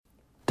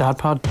Dad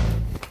Pod?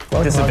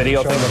 This is a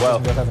video thing as well.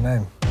 Doesn't have a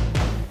name.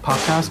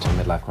 Podcast?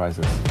 Midlife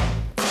crisis.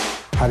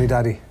 Paddy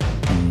Daddy.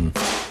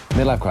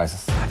 Midlife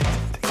crisis.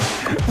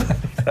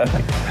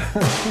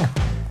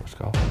 First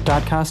call.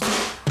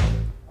 Dadcast?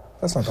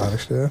 That's not bad,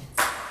 actually, yeah.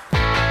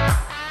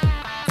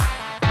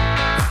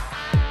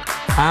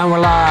 And we're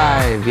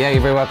live. Yeah, you're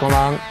very welcome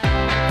along.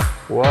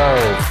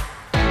 Whoa.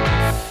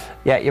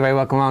 Yeah, you're very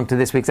welcome along to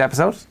this week's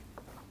episode.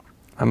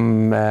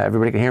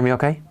 Everybody can hear me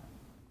okay?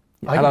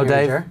 Hello,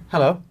 Dave.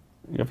 Hello.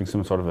 You're having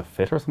some sort of a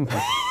fit or something?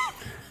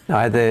 No,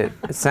 I had the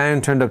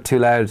sound turned up too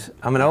loud.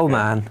 I'm an old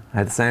man. I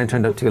had the sound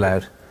turned up too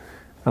loud.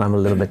 And I'm a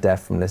little bit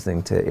deaf from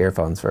listening to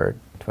earphones for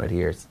 20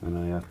 years. I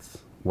know, yeah, it's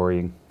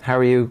worrying. How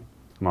are you?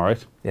 I'm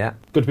alright. Yeah.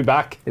 Good to be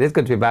back. It is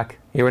good to be back.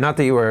 You were not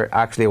that you were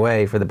actually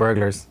away for the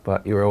burglars,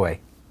 but you were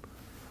away.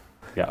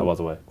 Yeah, I was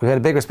away. We had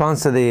a big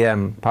response to the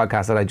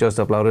podcast that I just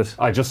uploaded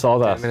I just saw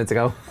that. 10 minutes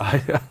ago.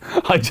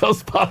 I just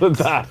spotted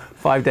that.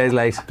 5 days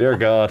late. Dear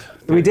God.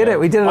 We did it.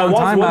 We did it on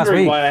time last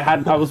week.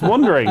 I was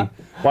wondering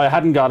why I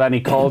hadn't got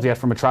any calls yet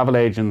from a travel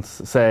agent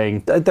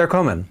saying, They're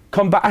coming.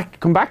 come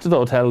back to the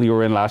hotel you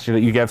were in last year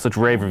that you gave such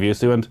rave reviews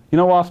to, and you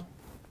know what?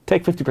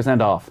 Take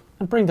 50% off.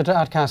 And bring the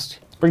Dadcast.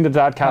 Bring the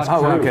Dadcast Oh,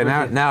 crew. okay.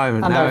 Now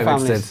I'm our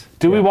families. interested.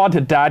 Do we want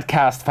a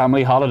Dadcast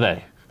family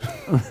holiday?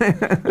 If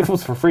it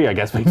was for free, I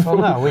guess Well,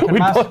 no,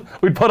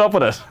 we'd put up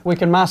with it. we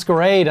can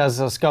masquerade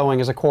as us going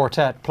as a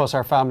quartet plus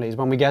our families.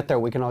 When we get there,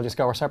 we can all just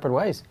go our separate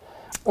ways.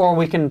 Or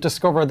we can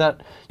discover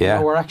that you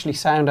know, we're actually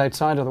sound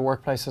outside of the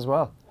workplace as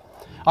well.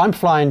 I'm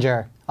flying,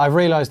 Ger. I've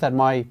realised that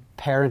my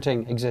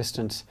parenting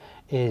existence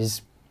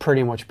is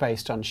pretty much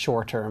based on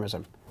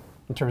short-termism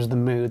in terms of the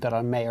mood that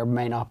I may or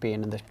may not be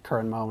in the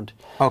current moment.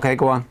 Okay,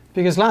 go on.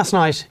 Because last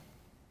night,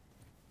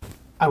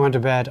 I went to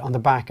bed on the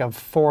back of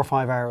 4 or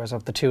 5 hours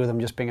of the two of them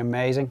just being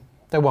amazing.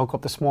 They woke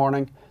up this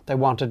morning, they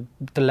wanted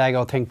the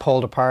Lego thing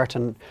pulled apart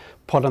and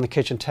put on the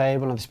kitchen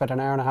table, and they spent an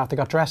hour and a half. They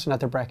got dressed and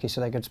had their brekkie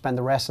so they could spend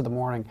the rest of the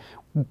morning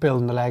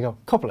building the Lego.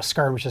 A couple of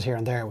skirmishes here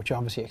and there, which you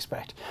obviously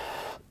expect.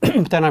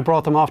 But then I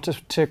brought them off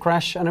to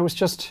crash, and it was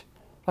just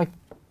like,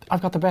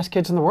 I've got the best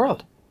kids in the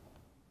world.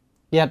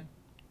 Yet,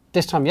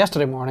 this time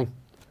yesterday morning,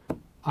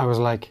 I was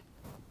like,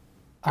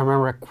 I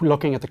remember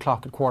looking at the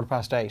clock at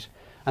 8:15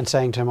 and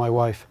saying to my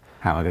wife,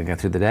 How am I going to get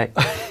through the day?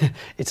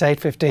 it's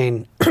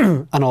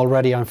 8:15 and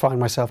already I find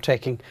myself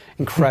taking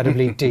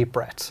incredibly deep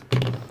breaths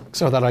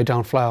so that I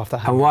don't fly off the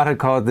And handle. what had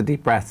caused the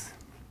deep breaths?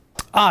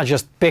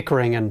 Just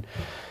bickering and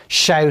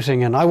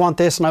shouting and I want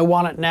this and I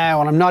want it now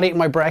and I'm not eating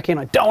my brekkie and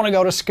I don't want to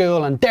go to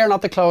school and they're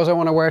not the clothes I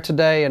want to wear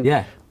today and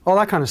all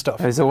that kind of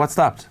stuff. So what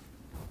stopped?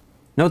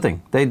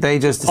 Nothing. They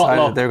just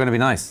decided they're going to be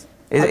nice.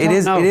 It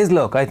is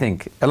luck, I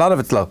think. A lot of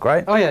it's luck,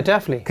 right? Oh yeah,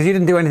 definitely. Because you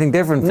didn't do anything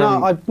different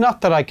from... No, not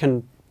that I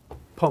can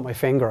put my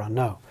finger on,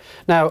 no.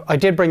 Now, I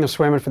did bring them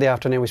swimming for the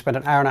afternoon. We spent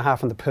an hour and a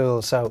half in the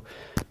pool, so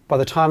by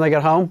the time they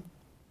got home,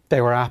 they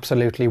were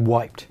absolutely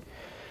wiped.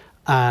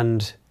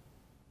 And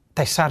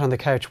they sat on the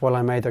couch while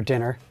I made their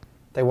dinner.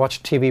 They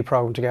watched a TV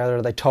program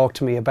together. They talked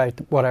to me about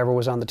whatever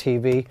was on the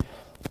TV.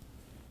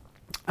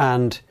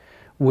 And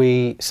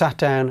we sat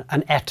down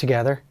and ate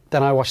together.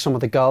 Then I watched some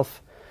of the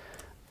golf.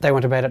 They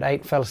went to bed at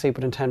 8 and fell asleep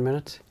within 10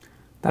 minutes.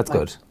 That's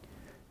good.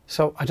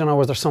 So I don't know,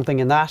 was there something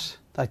in that?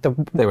 Like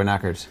They were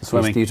knackered.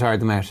 Swimming. You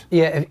tired them out.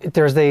 Yeah,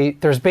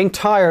 there's being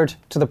tired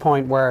to the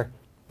point where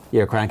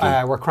You're cranky.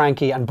 we're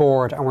cranky and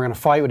bored and we're going to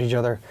fight with each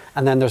other,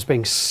 and then there's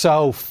being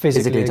so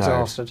physically tired.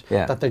 exhausted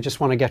Yeah. that they just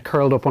want to get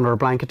curled up under a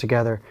blanket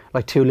together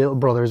like two little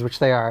brothers, which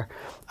they are,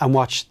 and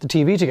watch the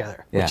TV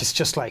together, Yeah. which is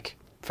just like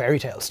fairy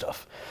tale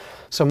stuff.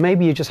 So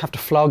maybe you just have to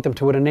flog them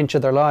to within an inch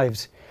of their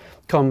lives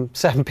come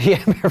 7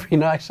 p.m. every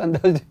night and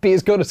they'll be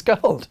as good as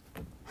gold.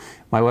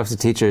 My wife's a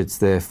teacher. It's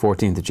the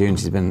 14th of June.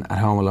 She's been at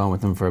home alone with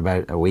them for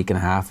about a week and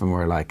a half, and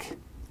we're like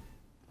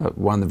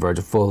on the verge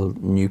of full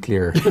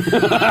nuclear.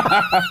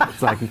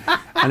 It's like,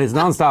 and it's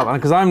non-stop. And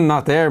because I'm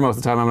not there most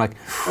of the time, I'm like,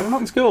 I'm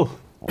not in school.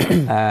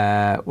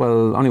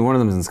 well, only one of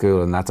them is in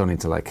school, and that's only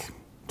till like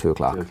 2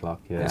 o'clock. 2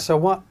 o'clock, yeah. So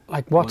what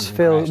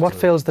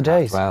fills the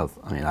days? 12.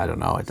 I mean, I don't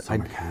know.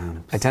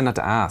 I tend not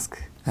to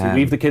ask. So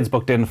we've the kids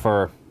booked in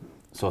for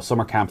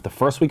summer camp the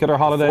first week of their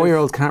holidays.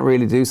 4-year-olds can't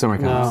really do summer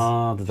camps.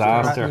 Oh,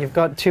 disaster. You've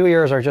got 2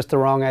 years are just the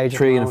wrong age.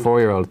 3 and a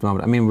 4-year-old at the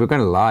moment. I mean, we're going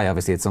to lie,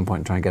 obviously, at some point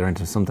and try and get her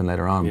into something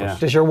later on. Yeah.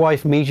 Does your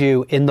wife meet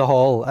you in the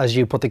hall as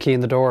you put the key in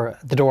the door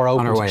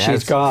opens, her way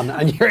she's out. gone,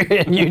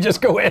 and you just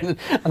go in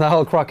and the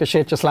whole crock of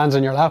shit just lands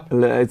in your lap?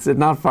 But it's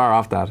not far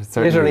off that. It's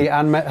certainly- Literally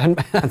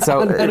and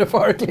So,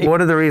 metaphorically.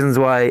 one of the reasons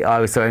why I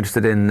was so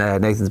interested in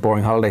Nathan's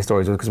boring holiday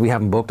stories was because we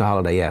haven't booked a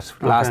holiday yet.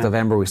 Last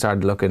November we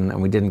started looking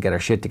and we didn't get our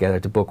shit together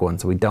to book one,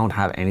 so we don't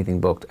have anything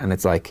booked. And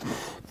it's like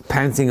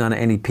pouncing on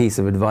any piece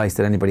of advice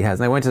that anybody has.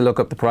 And I went to look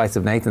up the price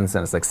of Nathan's,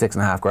 and it's like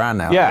 $6,500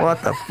 now. Yeah.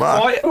 What the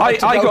fuck?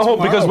 I go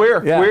home because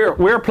Yeah.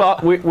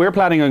 we're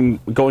planning on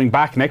going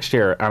back next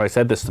year, and I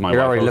said this to my wife.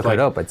 You're already I was looking like,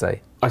 it up, I'd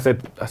say. I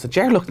said,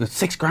 Jerry looking at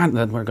 $6,000, and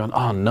then we're going,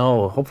 oh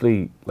no,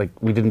 hopefully, like,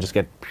 we didn't just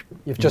get.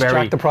 You've just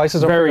jacked the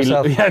prices up for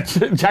yourself. Yeah,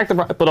 jacked the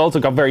price, but also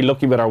got very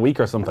lucky with our week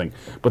or something.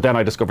 But then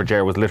I discovered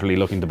Jerry was literally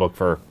looking to book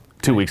for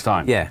 2 weeks'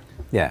 time. Yeah,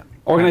 yeah.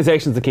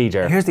 Organisation's the key,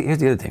 Ger. Here's the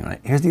other thing, right?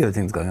 Here's the other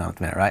thing that's going on at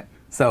the minute, right?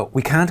 So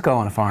we can't go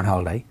on a foreign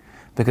holiday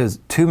because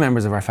 2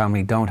 members of our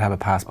family don't have a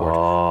passport.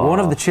 One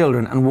of the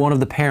children and one of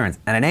the parents,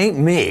 and it ain't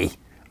me,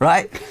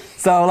 right?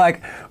 So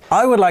like,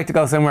 I would like to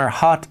go somewhere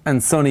hot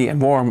and sunny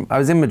and warm. I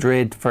was in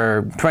Madrid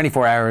for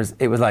 24 hours.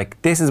 It was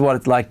like, this is what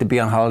it's like to be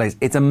on holidays.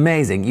 It's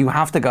amazing. You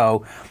have to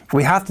go.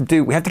 We have to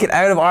get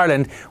out of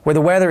Ireland where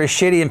the weather is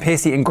shitty and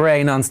pissy and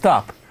grey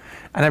non-stop.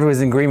 And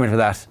everyone's in agreement with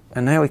that.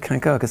 And now we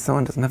can't go because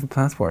someone doesn't have a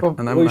passport.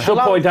 And I'm We like, should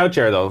point out,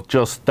 Ger, though,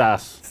 just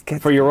that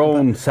for your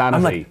own sanity.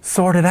 I'm like,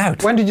 sort it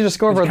out. When did you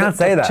discover You can't that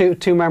say the that.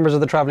 two members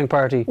of the travelling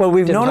party? Well,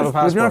 we've didn't known have it.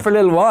 a We've known it passport? for a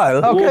little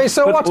while. Okay,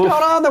 so But- what's going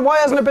on then? Why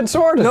hasn't it been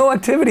sorted? No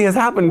activity has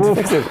happened to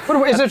fix it. But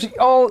is it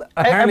all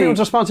Apparently- everyone's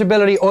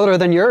responsibility other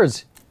than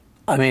yours?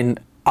 I mean,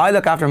 I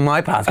look after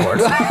my passport,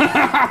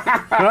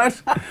 right?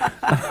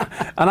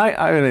 And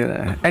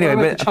anyway,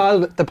 What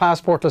about the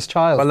passportless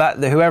child. well,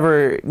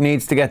 whoever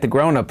needs to get the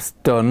grown-ups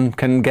done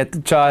can get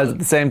the child at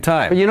the same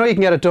time. But you know you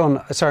can get it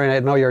done. Sorry, I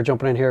know you're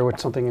jumping in here with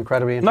something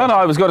incredibly interesting. No,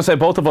 I was going to say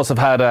both of us have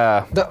had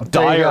there you go,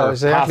 dire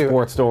exactly.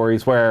 passport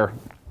stories where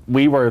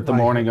we were the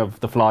morning of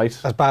the flight.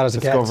 As bad as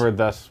it gets. discovered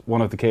that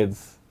one of the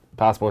kids'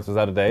 passports was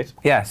out of date.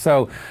 Yeah.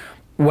 So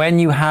when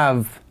you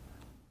have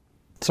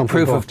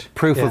Something booked.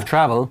 proof Yeah. of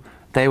travel,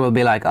 they will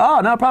be like, "Oh,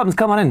 no problems,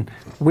 come on in."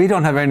 We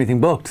don't have anything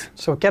booked.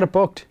 So get it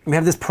booked. We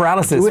have this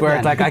paralysis Do it where then.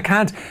 it's like I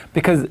can't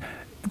because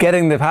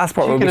getting the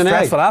passport will be Chicken and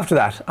egg. stressful after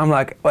that. I'm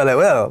like, well, it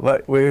will,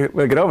 but we'll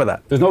get over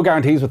that. There's no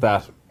guarantees with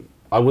that.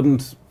 I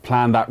wouldn't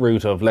plan that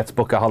route of let's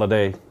book a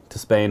holiday to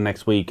Spain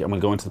next week and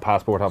we'll go into the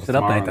passport office Sit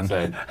up, tomorrow and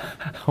Nathan. say.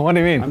 What do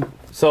you mean?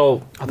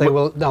 So They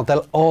will. No,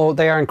 they'll all.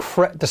 They are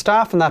the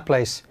staff in that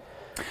place.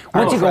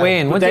 Once you go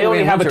in, but once they you go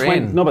only in, have once a you're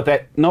 20,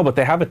 in. but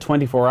they have a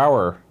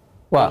 24-hour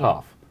What?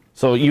 cutoff.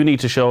 So you need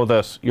to show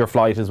that your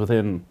flight is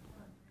within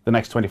the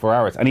next 24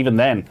 hours, and even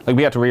then, like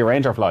we had to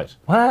rearrange our flight.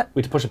 What? We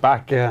had to push it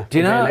back. Yeah. Do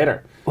you a day know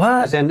later?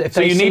 What? Then if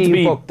So they you see need to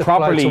be booked the flights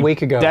properly a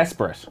week ago.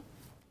 desperate.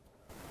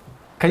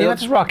 Can you not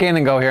just rock in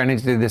and go here? I need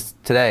to do this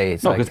today.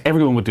 It's No, like, because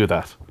everyone would do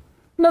that.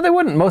 no, they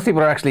wouldn't. Most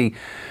people are actually.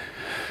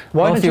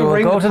 Why most did you people will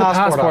ring go the to the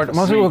passport passport. office?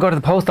 Most people will go to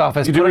the post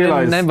office, You do put it in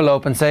realise- an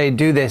envelope, and say,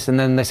 "Do this," and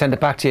then they send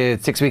it back to you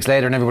 6 weeks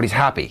later, and everybody's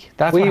happy.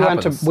 That's We what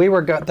went happens.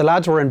 to. The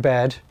lads were in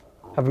bed,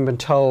 having been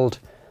told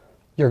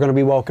you're going to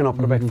be woken up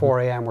at about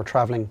 4 a.m. We're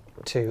travelling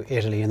to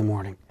Italy in the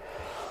morning,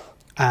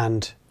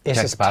 and it's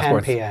Check just the 10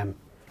 passports. p.m.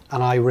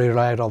 And I read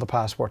out all the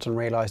passports and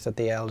realised that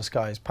the eldest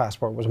guy's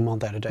passport was a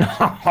month out of date.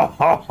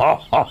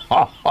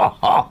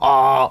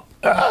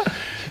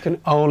 You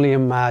can only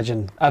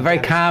imagine. A very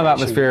the calm devastation.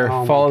 atmosphere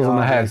Oh my falls on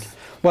the God, house. like-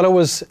 Well, it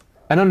was.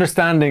 An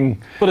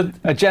understanding,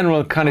 a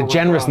general kind of Oh my God,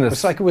 generousness.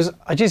 It's like it was.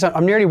 Geez,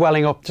 I'm nearly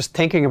welling up just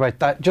thinking about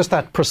that. Just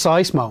that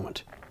precise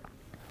moment,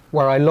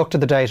 where I looked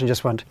at the date and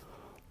just went,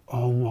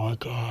 "Oh my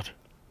God,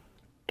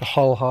 the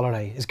whole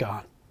holiday is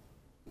gone."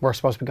 We're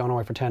supposed to be going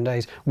away for 10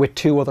 days with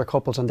 2 other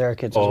couples and their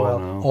kids as Oh, well,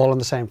 no. all on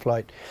the same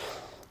flight.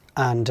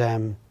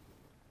 And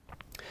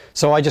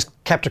so I just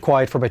kept it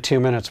quiet for about 2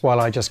 minutes while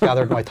I just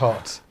gathered my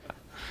thoughts.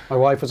 My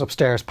wife was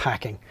upstairs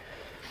packing,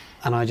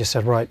 and I just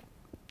said, "Right,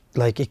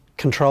 like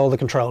control the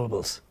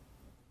controllables.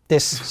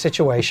 This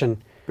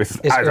situation This is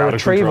is out of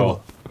irretrievable.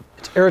 control.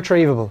 It's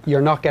irretrievable.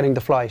 You're not getting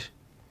the flight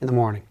in the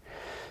morning.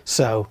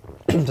 So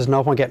there's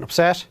no point getting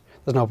upset.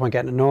 There's no point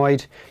getting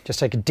annoyed. Just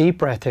take a deep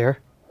breath here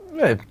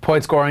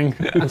Point scoring.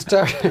 and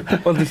start."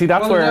 Well, you see,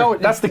 that's Well, where no,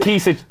 that's the key.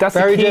 That's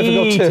Very the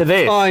key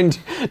difficult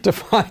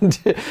to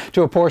this.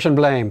 to apportion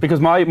blame. Because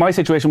my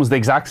situation was the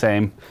exact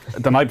same.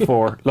 The night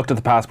before, looked at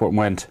the passport and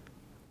went,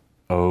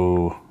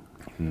 "Oh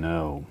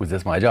no." Was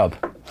this my job?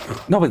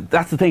 No, but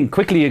that's the thing.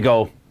 Quickly you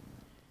go,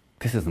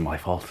 "This isn't my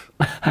fault.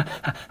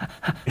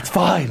 It's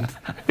fine.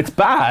 It's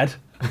bad.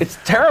 It's a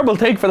terrible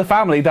take for the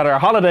family that our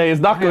holiday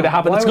is not going to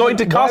happen. Why It's was going it-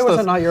 to cost why was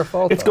us. it not your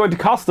fault, It's though? going to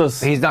cost us."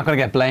 He's not going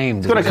to get blamed.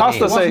 It's gonna cost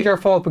It us wasn't a- your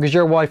fault because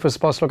your wife was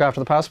supposed to look after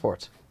the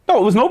passports. No,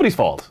 it was nobody's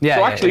fault. Yeah,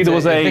 so yeah, actually, it's there a-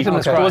 was it's a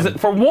victimless there was crime.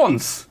 for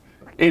once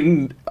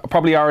in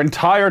probably our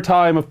entire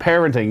time of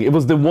parenting, it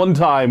was the one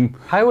time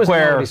How was it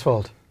where nobody's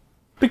fault?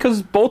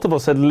 because both of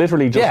us had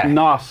literally just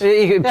not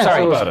Sorry,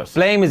 so about it.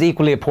 blame is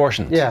equally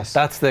apportioned. Yes.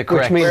 That's the Which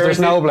correct. means there's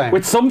no blame.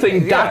 with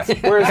something that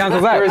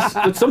Cancels out. whereas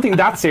with something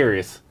that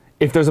serious.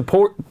 If there's a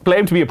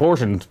blame to be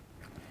apportioned,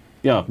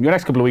 your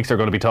next couple of weeks are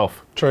going to be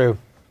tough. True.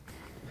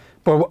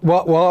 But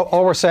what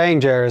all we're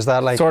saying, Jer, is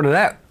that like Sort it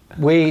out.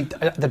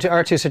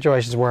 our 2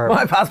 situations were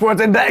My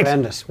passport's in date.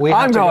 horrendous. We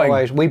I'm had to going. go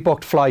out. We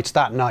booked flights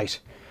that night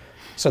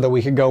so that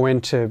we could go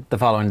into The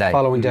following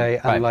day.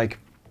 and Right. like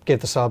give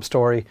the sob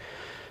story.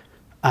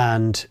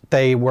 And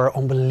they were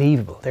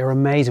unbelievable. They were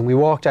amazing. We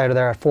walked out of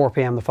there at 4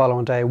 p.m. the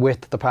following day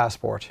with the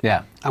passport.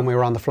 Yeah. And we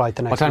were on the flight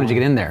the next What time did you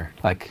get morning. in there?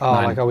 Like Oh,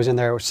 9? like I was in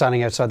there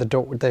standing outside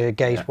the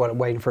gate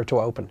waiting for it to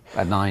open.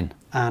 At 9.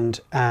 And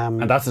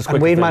that's as quick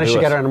as we'd they'll managed do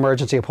to get it. an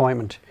emergency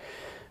appointment.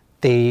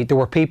 There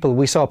were people,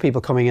 we saw people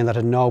coming in that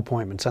had no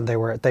appointments, and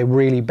they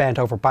really bent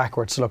over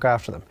backwards to look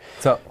after them.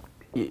 So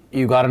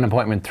you got an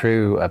appointment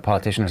through a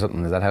politician or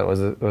something? Is that how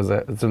it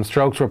was? Some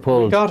strokes were We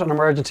pulled. got an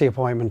emergency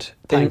appointment,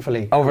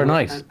 thankfully.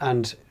 overnight?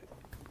 And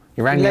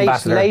You rang the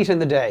ambassador. late in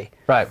the day.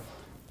 Right.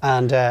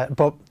 And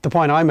but the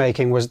point I'm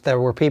making was there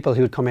were people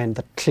who'd come in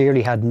that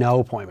clearly had no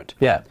appointment.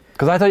 Yeah.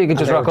 Because I thought you could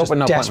just they rock were up with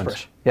no just appointment.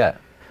 desperate. Yeah.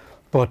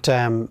 But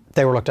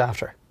they were looked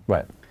after.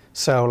 Right.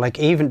 So like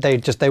even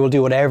they will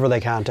do whatever they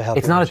can to help.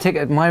 It's you not a out.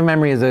 ticket. My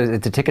memory is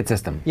it's a ticket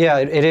system. Yeah,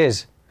 it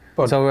is.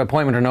 But So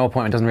appointment or no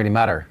appointment doesn't really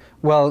matter.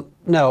 well,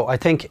 no, I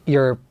think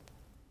your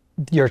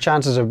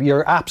chances of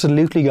you're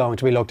absolutely going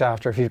to be looked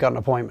after if you've got an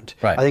appointment.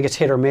 Right. I think it's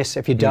hit or miss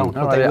if you don't.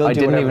 No, But they will I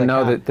do didn't whatever even they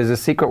know can. that there's a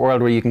secret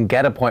world where you can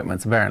get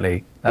appointments.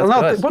 Apparently, that's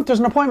Well, no, good. but there's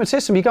an appointment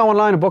system. You go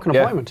online and book an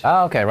Yeah. appointment.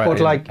 Ah, okay, right. I But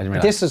didn't- like I didn't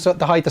realise. this is at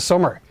the height of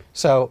summer.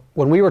 So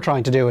when we were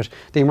trying to do it,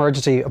 the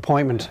emergency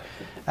appointment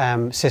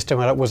system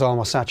was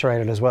almost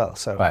saturated as well.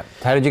 So Right.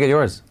 How did you get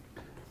yours?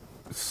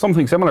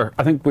 Something similar.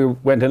 I think we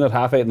went in at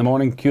 8:30 in the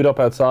morning, queued up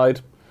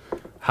outside,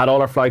 had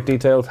all our flight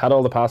details, had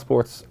all the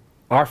passports.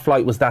 Our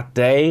flight was that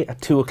day at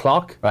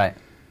 2:00, Right.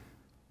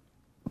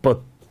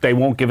 but they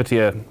won't give it to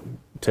you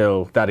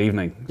till that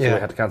evening. So Yeah. we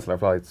had to cancel our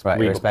flights. Right,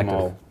 We booked irrespective.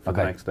 them all for the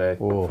Okay. next day.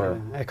 Ooh.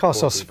 For it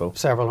costs four us people.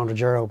 several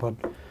 €100, but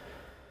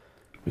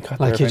We got like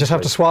there you just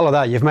have to eventually. swallow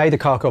that. You've made the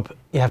cock up.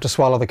 You have to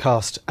swallow the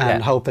cost and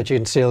Yeah. hope that you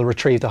can still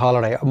retrieve the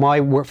holiday. My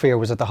fear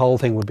was that the whole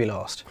thing would be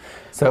lost.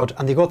 So-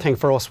 And the good thing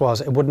for us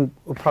was it would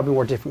probably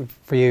more different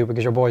for you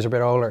because your boys are a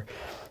bit older.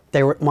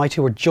 My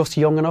two were just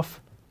young enough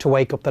to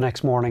wake up the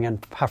next morning and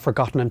have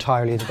forgotten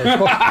entirely that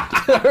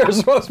they were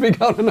supposed to be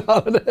going on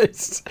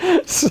holidays.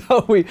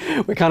 So we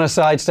kind of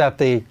sidestepped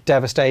the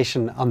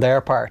devastation on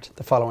their part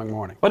the following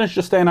morning. Why don't you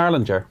just stay in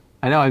Ireland, Jer?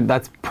 I know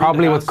that's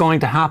probably what's going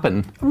to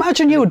happen.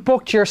 Imagine you had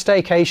booked your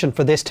staycation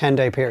for this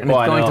 10-day period. Oh,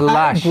 I going know. to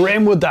lash. How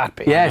grim would that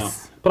be?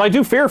 Yes. But I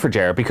do fear for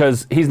Jer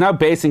because he's now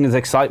basing his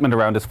excitement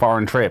around his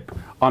foreign trip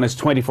on his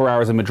 24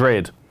 hours in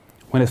Madrid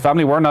when his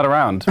family were not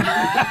around.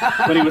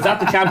 When he was at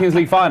the Champions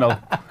League final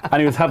and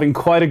he was having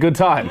quite a good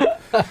time.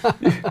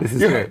 This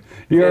is Your true.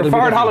 It'll be foreign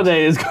different.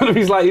 holiday is going to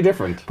be slightly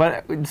different.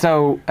 But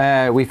so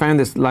we found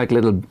this like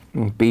little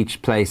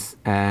beach place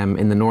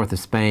in the north of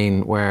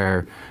Spain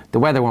where the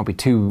weather won't be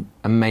too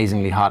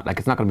amazingly hot. Like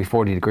it's not going to be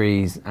 40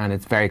 degrees, and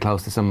it's very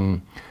close to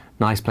some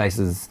nice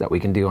places that we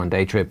can do on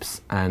day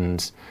trips.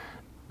 And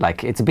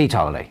like it's a beach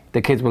holiday.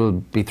 The kids will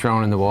be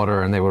thrown in the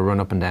water and they will run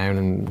up and down,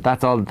 and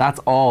that's all. That's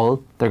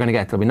all they're going to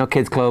get. There'll be no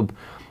kids club.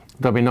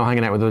 There'll be no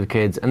hanging out with other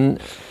kids,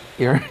 and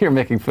you're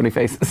making funny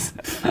faces.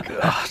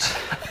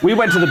 We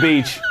went to the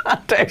beach.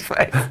 Dave's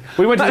face.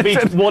 We went to the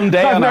beach one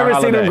day I've on our never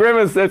seen holiday. him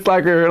grimace. It's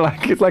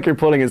like you're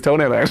pulling his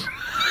toenail out.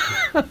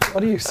 What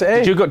do you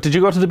say? Did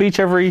you go to the beach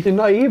every? The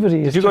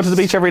naivety. Did you go to the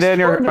beach every day on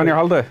your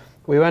holiday?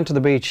 We went to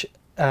the beach.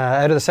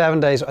 Out of the 7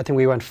 days, I think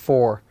we went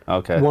 4.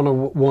 Okay.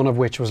 One of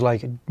which was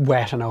like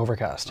wet and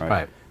overcast.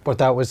 Right. But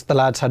that was the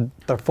lads had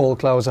their full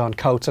clothes on,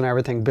 coats and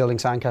everything, building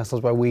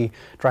sandcastles while we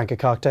drank a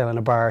cocktail in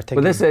a bar.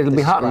 Well, it'll be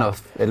is hot grand.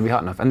 enough. It'll be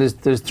hot enough, and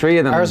there's 3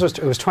 of them. Ours was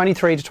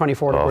 23 to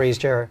 24 degrees,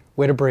 Ger,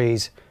 with a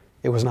breeze.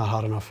 It was not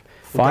hot enough.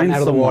 Find Getting out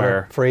of the water,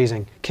 somewhere.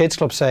 freezing. Kids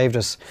Club saved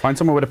us. Find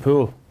somewhere with a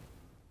pool.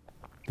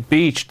 The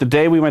beach. The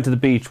day we went to the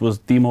beach was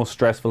the most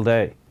stressful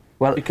day.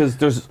 Well- because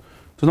there's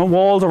no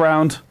walls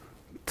around.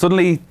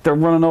 Suddenly they're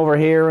running over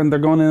here and they're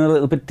going in a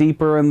little bit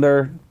deeper and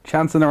they're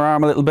chancing their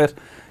arm a little bit.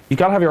 You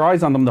got to have your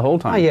eyes on them the whole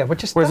time. Oh, yeah, but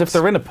just whereas if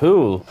that's- they're in a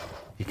pool,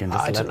 you can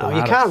just I let don't know. them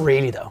You at can't it.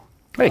 really, though.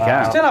 They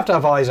can. You still have to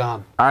have eyes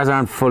on. Ours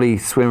aren't fully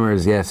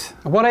swimmers yet.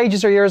 What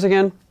ages are yours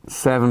again?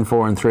 7,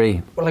 4, and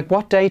 3. Well, like,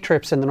 what day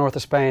trips in the north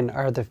of Spain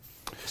are the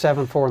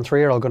 7, 4, and 3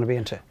 year old going to be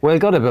into? We'll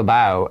go to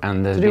Bilbao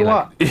and there'll To do be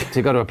like, what?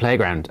 to go to a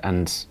playground,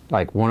 and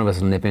like one of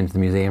us will nip into the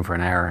museum for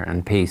an hour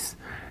and peace,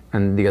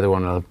 and the other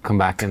one will come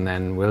back, and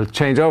then we'll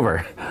change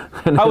over.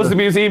 How was the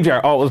museum, Jar?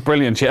 Oh, it was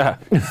brilliant, yeah.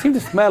 You seem to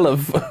smell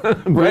of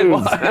red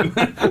Booze. wine.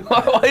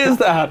 Why is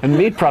that? And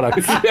meat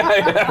products.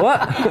 What?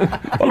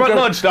 What about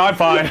lunch? No, I'm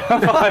fine.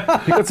 I'm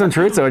fine. You got some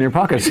chorizo in your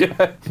pocket.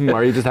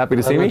 Are you just happy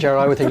to see me? Ger,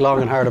 I would think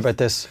long and hard about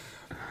this.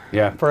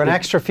 Yeah. For an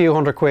extra few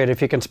 £100,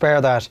 if you can spare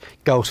that,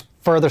 go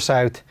further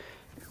south,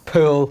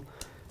 pool.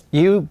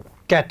 You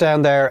get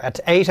down there at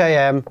 8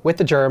 a.m. with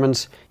the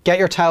Germans, get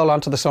your towel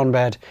onto the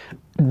sunbed,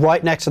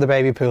 right next to the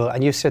baby pool,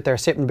 and you sit there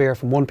sipping beer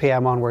from 1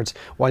 p.m. onwards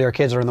while your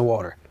kids are in the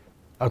water.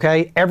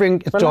 Okay?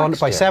 Everything is done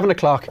by yeah. 7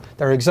 o'clock.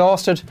 They're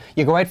exhausted.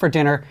 You go out for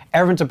dinner.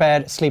 Everyone's to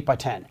bed, sleep by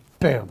 10.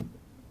 Boom.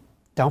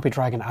 Don't be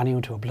dragging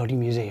anyone to a bloody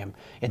museum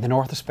in the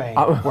north of Spain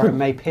where it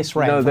may piss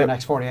rain No, for they- the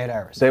next 48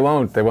 hours. They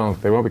won't be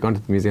going to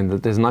the museum.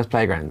 There's nice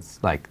playgrounds.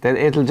 Like,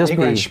 it'll just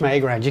Playground, be...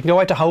 schmayground. You can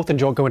go out to Hoth and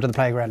go into the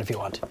playground if you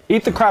want.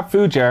 Eat the crap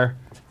food, Jar.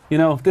 You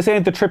know, this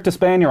ain't the trip to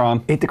Spain you're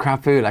on. Eat the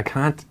crap food. I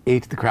can't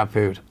eat the crap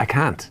food. I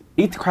can't.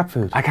 Eat the crap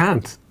food. I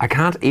can't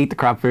eat the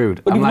crap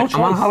food. But I'm you've no like,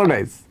 I'm on choice.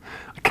 holidays.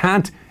 I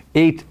can't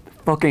eat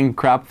fucking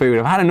crap food.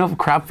 I've had enough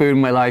crap food in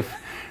my life.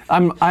 Why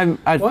does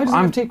he I'm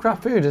have to eat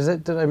crap food?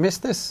 Did I miss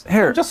this?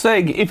 here. I'm just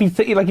saying, if he's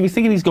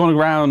thinking he's going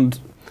around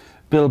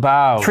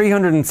Bilbao.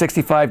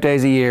 365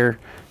 days a year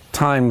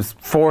times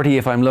 40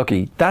 if I'm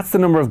lucky. That's the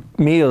number of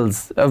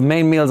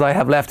main meals I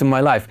have left in my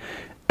life.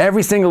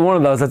 Every single one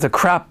of those, that's a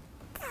crap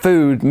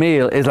food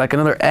meal is like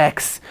another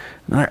X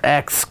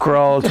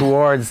scroll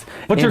towards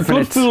But your good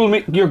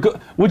infinite food,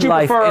 would you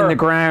life prefer in the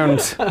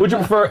ground. Would you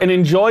prefer an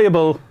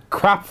enjoyable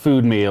crap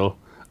food meal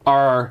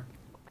or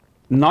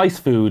nice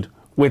food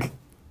with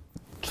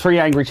 3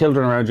 angry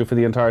children around you for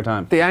the entire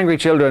time? The angry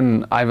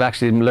children, I've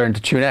actually learned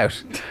to tune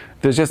out.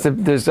 There's just at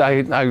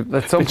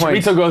some point.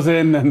 Chorizo goes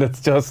in and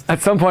it's just.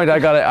 At some point, I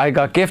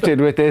got gifted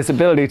with this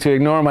ability to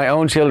ignore my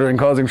own children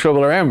causing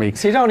trouble around me.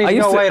 So you don't need to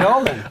go away at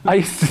all then?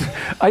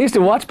 I used to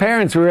watch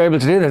parents who were able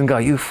to do this and go,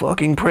 "You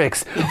fucking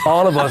pricks!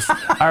 All of us,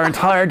 our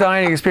entire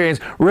dining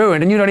experience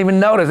ruined, and you don't even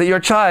notice that your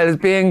child is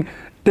being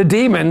the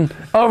demon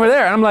over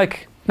there." And I'm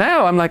like,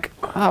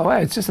 oh wow,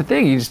 it's just a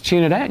thing. You just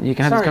tune it out and you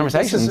can have these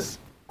conversations.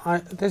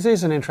 This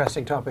is an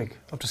interesting topic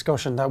of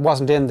discussion that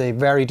wasn't in the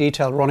very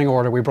detailed running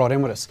order we brought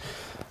in with us.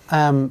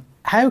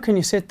 How can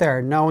you sit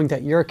there knowing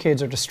that your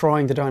kids are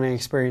destroying the dining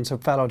experience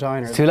of fellow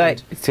diners? It's too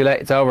late. It's too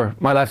late. It's over.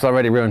 My life's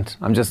already ruined.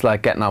 I'm just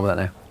like getting on with it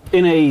now.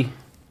 In a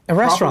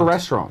restaurant.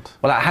 restaurant.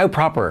 Well, how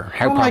proper?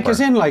 How well, proper? like as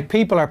in, like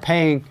people are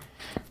paying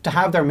to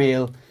have their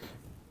meal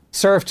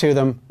served to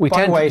them. We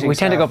tend to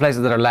staff. go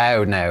places that are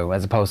loud now,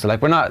 as opposed to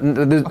like we're not.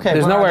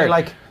 There's nowhere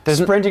like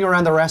sprinting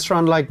around the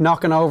restaurant, like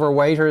knocking over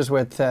waiters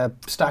with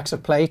stacks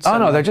of plates. Oh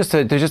no, they're just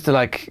to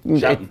like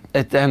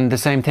and the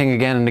same thing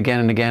again and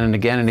again and again and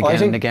again and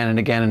again and again and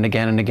again and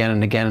again and again and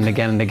again and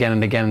again and again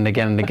and again and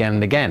again and again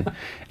and again.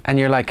 And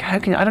you're like, how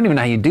can I don't even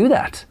know how you do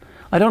that.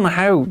 I don't know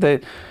how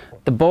the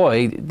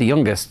boy, the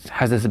youngest,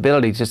 has this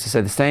ability just to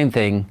say the same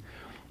thing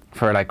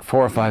for like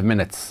 4 or 5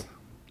 minutes,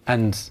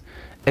 and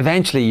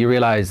eventually you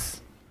realise,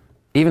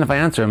 even if I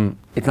answer him,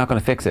 it's not going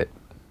to fix it.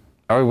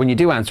 Or when you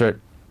do answer it,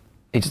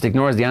 he just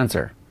ignores the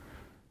answer.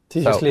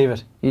 You just leave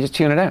it. You just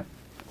tune it out.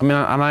 I mean,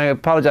 and I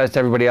apologise to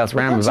everybody else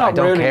around me, but I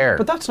don't care.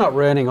 But that's not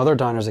ruining other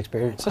diners'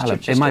 experience. That's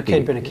just a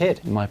kid being a kid.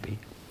 It might be.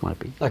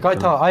 Like I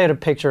thought, I had a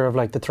picture of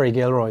like the 3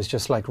 Gilroys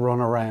just like run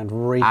around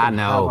wreaking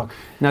havoc.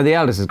 No, the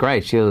eldest is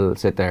great. She'll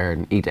sit there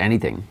and eat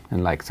anything,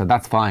 and like, so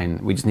that's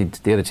fine. We just need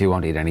the other 2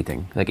 won't eat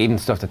anything. Like even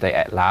stuff that they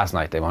ate last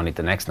night, they won't eat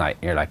the next night.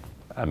 And you're like,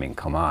 I mean,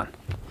 come on.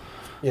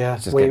 Yeah,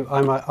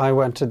 I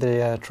went to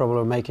the trouble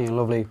of making a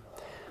lovely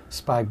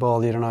spag bol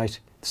the other night,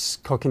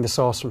 cooking the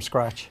sauce from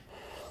scratch.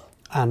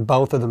 And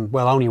both of them,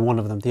 well, only one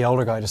of them, the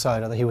older guy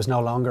decided that he was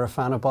no longer a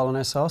fan of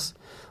bolognese sauce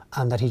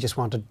and that he just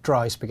wanted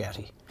dry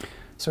spaghetti.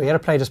 So he had a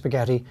plate of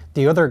spaghetti.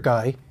 The other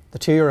guy, the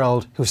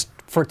 2-year-old,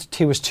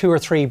 he was 2 or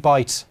 3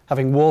 bites,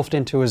 having wolfed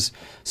into his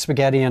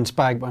spaghetti and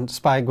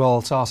spag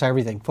bol sauce,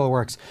 everything, full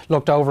works,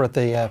 looked over at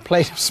the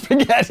plate of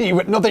spaghetti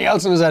with nothing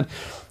else in his head.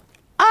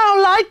 I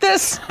don't like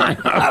this.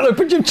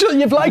 But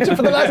you've liked it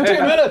for the last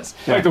 2 minutes.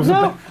 Like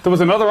there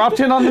was another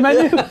option on the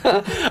menu.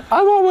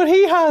 I want what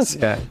he has.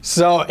 Yeah.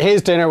 So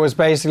his dinner was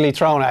basically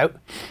thrown out,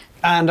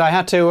 and I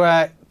had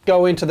to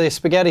go into the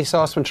spaghetti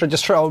sauce and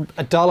just throw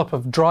a dollop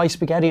of dry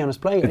spaghetti on his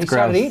plate, and he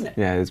started eating it.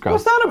 Yeah, it's gross.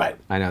 What's that about?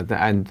 I know,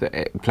 and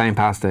plain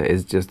pasta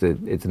is just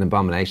it's an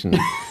abomination.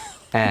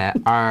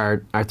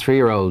 Our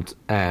 3-year-old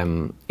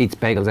eats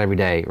bagels every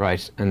day,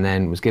 right? And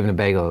then was given a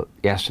bagel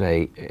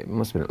yesterday. It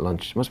must have been at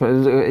lunch. He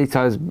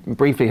was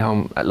briefly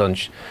home at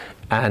lunch,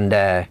 and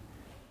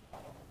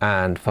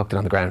fucked it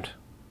on the ground.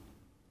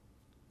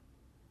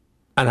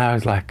 And I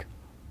was like,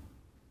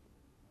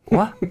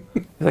 "What?"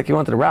 He's like, "He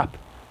wanted a wrap."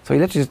 So he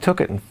literally just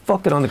took it and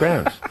fucked it on the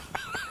ground.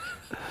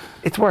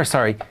 It's worse,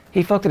 sorry.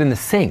 He fucked it in the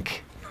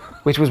sink,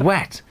 which was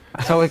wet.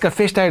 So it got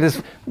fished out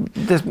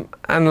this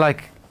and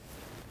like,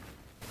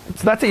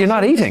 so that's it, you're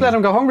not eating. Just let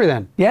him go hungry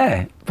then.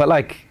 Yeah, but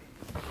like,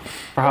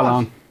 For how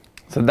long?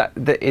 so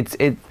it's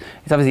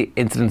obviously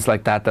incidents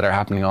like that are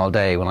happening all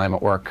day when I'm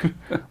at work,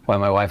 while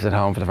my wife's at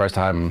home for the first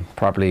time,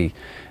 properly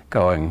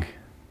going.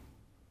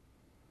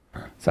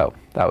 So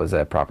that was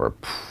a proper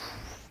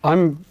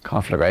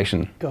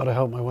conflagration. God, I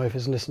hope my wife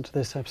isn't listening to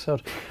this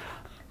episode.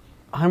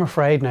 I'm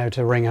afraid now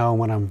to ring home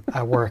when I'm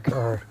at work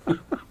or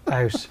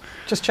out.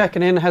 Just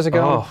checking in, how's it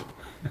going? Oh.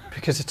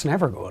 Because it's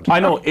never good. I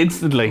know,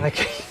 instantly.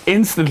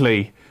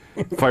 Instantly.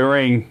 If I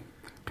ring,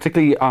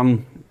 particularly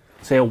on,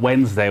 say, a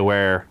Wednesday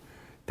where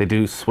they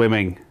do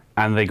swimming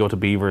and they go to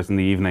Beavers in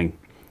the evening.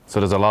 So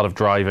there's a lot of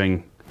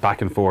driving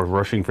back and forth,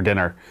 rushing for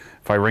dinner.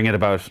 If I ring at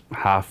about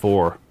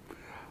 4:30,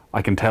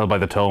 I can tell by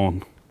the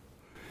tone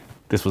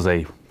this was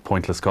a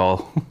pointless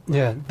call.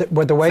 Yeah, the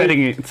way the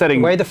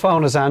way the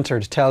phone is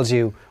answered tells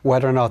you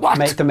whether or not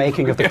the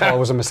making of the call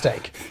was a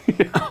mistake.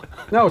 Yeah.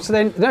 No, so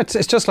then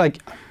it's just like.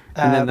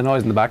 And then the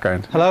noise in the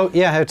background. Hello,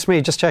 yeah, it's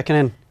me, just checking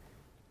in.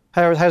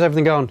 How's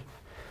everything going?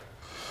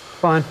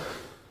 Fine.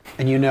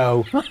 And you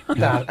know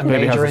that a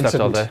major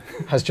incident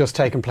has just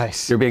taken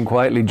place. You're being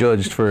quietly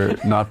judged for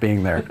not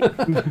being there.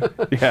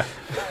 Yeah.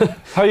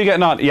 How are you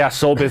getting on? Yeah,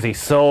 so busy.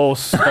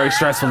 Very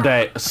stressful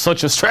day.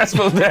 Such a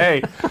stressful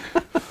day.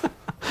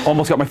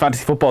 Almost got my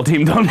fantasy football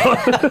team done.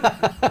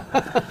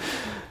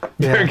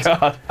 Dear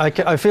God. I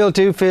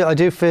do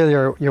feel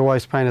your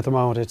wife's pain at the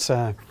moment. It's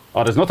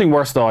there's nothing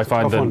worse though, I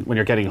find, than when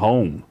you're getting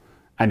home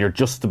and you're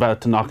just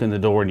about to knock on the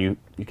door, and you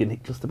can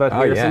just about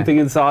hear yeah. something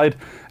inside.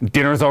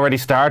 Dinner's already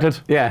started.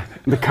 Yeah.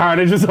 The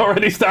carnage has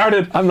already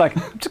started. I'm like,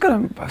 I'm just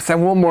going to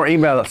send one more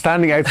email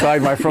standing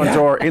outside my front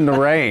door in the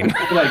rain,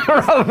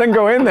 rather than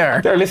go in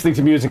there. They're listening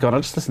to music on.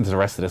 I'll just listen to the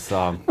rest of this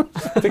song.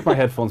 Just stick my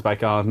headphones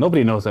back on.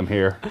 Nobody knows I'm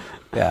here.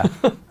 Yeah.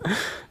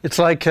 It's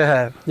like,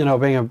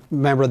 being a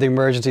member of the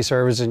emergency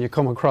service and you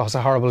come across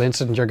a horrible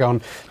incident, you're going,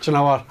 do you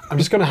know what? I'm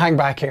just going to hang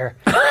back here.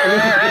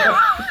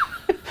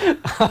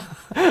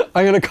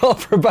 I'm going to call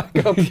for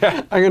backup.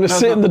 Yeah. I'm going to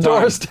sit in the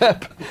time.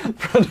 doorstep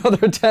for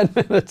another 10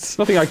 minutes.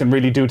 Nothing I can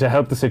really do to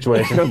help the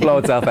situation. It'll blow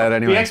itself out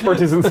anyway. The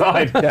expert is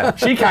inside. Yeah.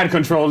 She can't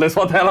control this.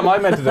 What the hell am I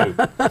meant to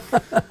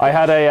do? I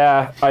had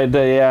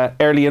a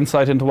early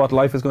insight into what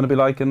life is going to be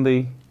like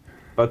in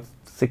about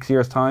 6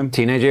 years' time.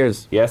 Teenage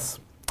years. Yes.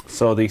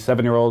 So the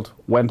 7-year-old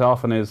went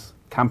off on his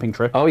camping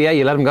trip. Oh, yeah,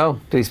 you let him go.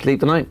 Did he sleep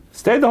the night?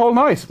 Stayed the whole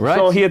night. Right.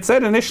 So he had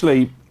said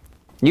initially,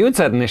 You had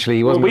said initially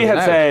he wasn't we had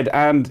allowed. said,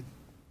 and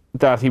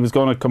that he was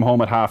going to come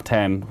home at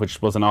 10:30,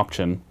 which was an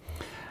option.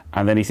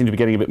 And then he seemed to be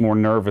getting a bit more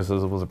nervous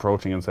as it was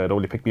approaching and said, "Oh,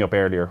 will you pick me up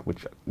earlier?"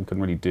 Which we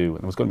couldn't really do.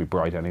 And it was going to be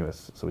bright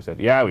anyways. So we said,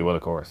 "Yeah, we will,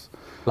 of course."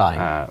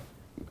 Lying.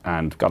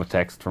 And got a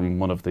text from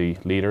one of the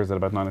leaders at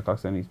about 9 o'clock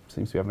saying he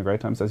seems to be having a great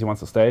time, says he wants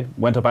to stay.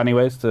 Went up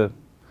anyways to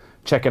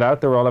check it out.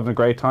 They were all having a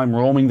great time,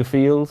 roaming the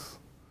fields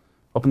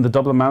up in the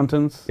Dublin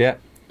Mountains. Yeah.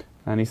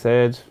 And he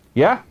said,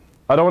 "Yeah,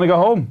 I don't want to go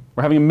home.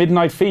 We're having a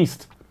midnight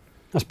feast."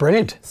 That's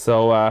brilliant.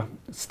 So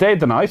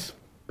stayed the night,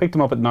 picked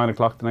him up at 9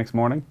 o'clock the next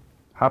morning,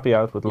 happy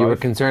out with life. You were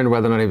concerned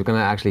whether or not he was going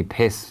to actually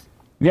piss.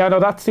 Yeah, no,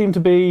 that seemed to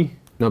be,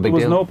 No big there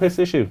was deal. no piss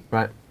issue.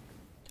 Right.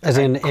 As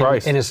in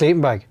Christ. in a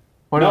sleeping bag.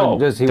 Or No,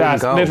 just he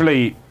that's wouldn't go.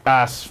 literally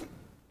at,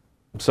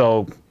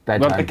 so,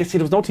 Bedtime. well, I guess, see,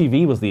 there was no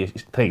TV was the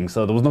thing,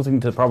 so there was nothing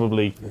to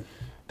probably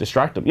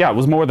distract him. Yeah, it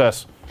was more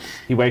that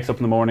he wakes up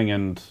in the morning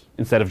and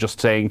instead of just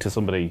saying to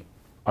somebody,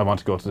 "I want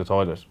to go to the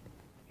toilet,"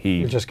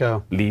 he You just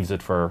go. leaves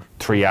it for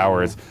 3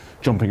 hours,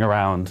 jumping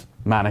around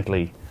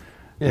manically,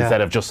 Yeah.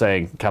 instead of just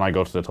saying, "Can I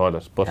go to the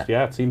toilet?" But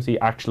yeah, it seems he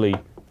actually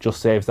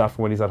just saves that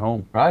for when he's at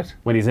home. Right.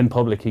 When he's in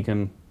public, he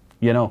can,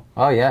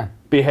 Oh, yeah.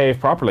 behave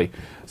properly.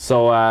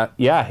 So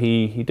yeah,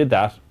 he did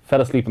that. Fell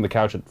asleep on the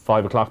couch at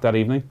 5 o'clock that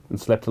evening and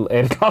slept till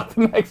 8 o'clock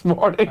the next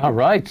morning. All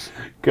right.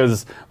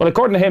 Because, well,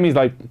 according to him, he's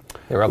like,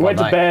 They were up I went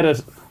all to night.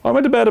 bed I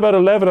went to bed about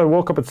 11. I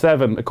woke up at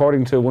 7.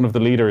 According to one of the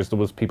leaders, there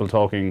was people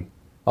talking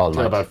All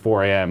till night. about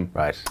 4 a.m.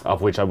 Right.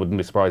 Of which I wouldn't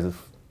be surprised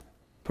if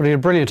But he had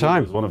a brilliant he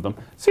time. was one of them.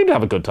 Seemed to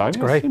have a good time.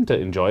 Yeah, great. seemed to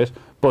enjoy it.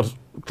 But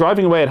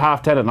driving away at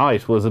 10:30 at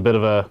night was a bit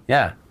of a,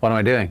 Yeah. What am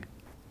I doing?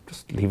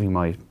 just leaving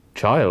my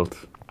child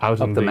out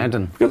Up in the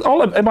mountain. Because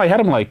all in my head,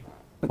 I'm like,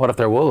 What if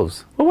they're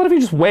wolves? well, what if he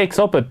just wakes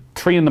up at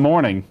 3 in the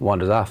morning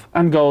Wanders off.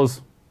 and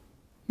goes,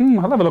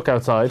 I'll have a look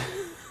outside.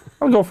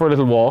 I'll go for a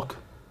little walk.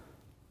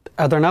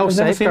 Are there no I've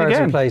never seen safeguards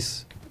in again.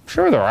 place?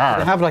 Sure there are.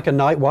 They have like a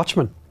night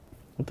watchman.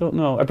 I don't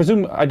know. I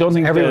don't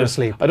think Everyone the,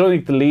 asleep. I don't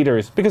think the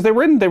leaders, because they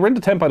were in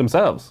the tent by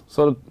themselves.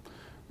 So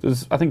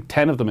there's, I think,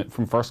 10 of them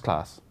from first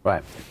class.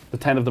 Right. The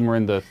 10 of them were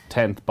in the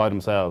tent by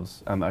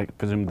themselves, and I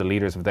presume the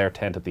leaders have their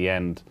tent at the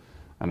end,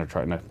 and are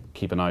trying to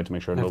keep an eye to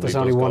make sure If nobody there's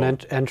does only one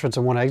go, entrance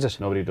and one exit.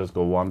 nobody does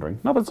go wandering.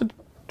 No, but it's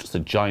just a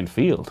giant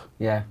field.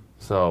 Yeah.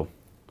 So,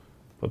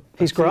 but He's it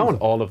seems grown.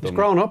 All of He's them.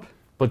 grown up.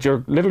 But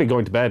you're literally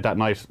going to bed that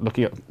night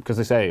looking at, because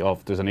they say, oh,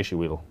 if there's an issue,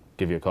 we'll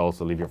give you a call,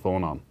 so leave your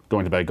phone on.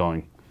 Going to bed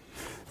going,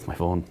 is my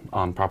phone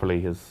on properly?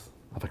 Have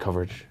I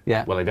coverage?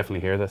 Yeah. Will I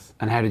definitely hear this?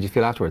 And how did you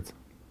feel afterwards?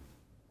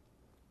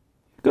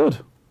 Good.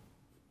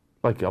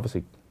 Like,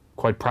 obviously,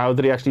 quite proud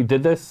that he actually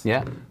did this.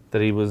 Yeah.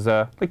 That he was,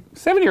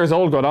 7 years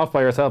old, going off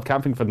by yourself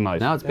camping for the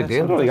night. No, it's a big Yeah,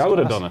 deal. I don't think I would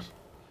have Class. done it.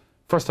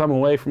 First time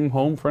away from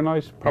home for a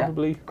night,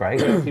 probably. Great.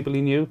 People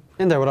he knew.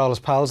 In there with all his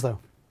pals though,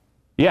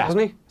 Yeah.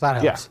 wasn't he?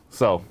 That helps. Yeah.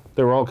 So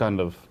they were all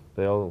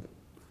they all,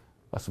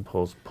 I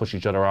suppose, push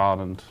each other on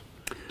and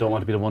don't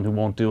want to be the one who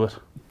won't do it.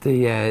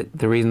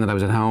 The reason that I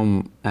was at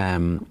home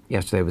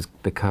yesterday was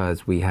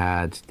because we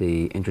had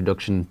the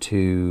introduction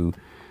to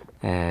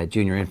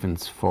junior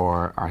infants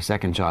for our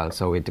second child,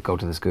 so we had to go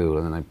to the school,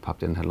 and then I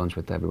popped in and had lunch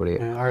with everybody.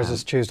 Yeah, ours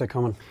is Tuesday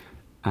coming.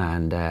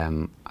 And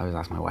I was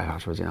asking my wife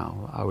afterwards,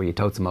 were you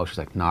totes emo? She's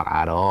like, not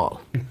at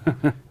all.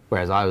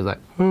 Whereas I was like,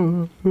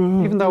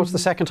 Even though it's the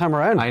second time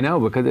around. I know,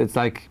 because it's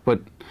like, but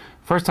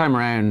first time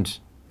around,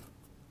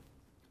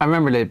 I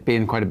remember it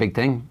being quite a big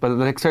thing, but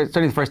like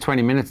certainly the first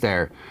 20 minutes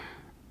there,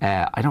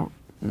 I don't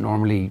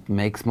normally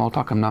make small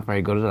talk. I'm not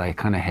very good at it. I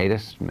kind of hate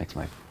it. It makes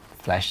my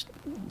flesh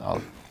all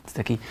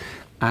sticky.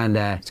 And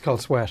It's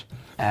called sweat.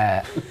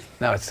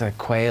 no, it's like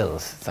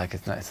quails. It's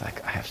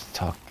like I have to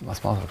talk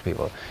small talk to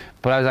people.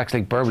 But I was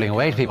actually burbling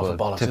away to people.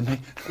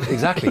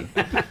 Exactly.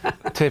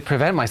 To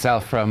prevent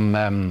myself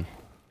from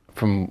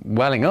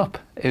welling up.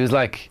 It was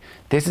like,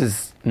 this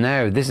is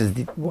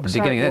the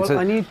beginning. Well, So-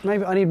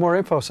 I need more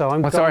info. So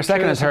I'm. Well, so our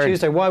second and curious on third-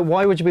 Tuesday.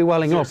 Why would you be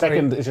welling up?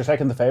 Is your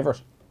second the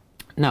favourite?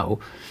 No.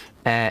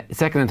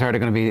 Second and third are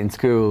going to be in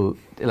school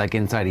like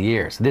inside a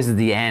year. So this is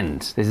the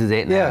end. This is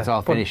it now. Yeah, It's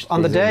all but finished.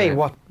 on the This is day, it.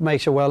 what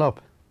makes you well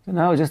up?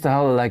 No, just the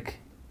whole like,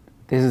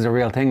 this is a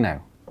real thing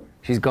now.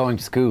 She's going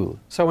to school.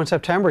 So in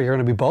September you're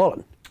going to be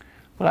balling.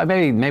 Well,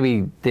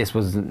 maybe this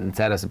was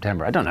instead of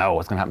September. I don't know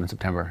what's going to happen in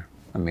September.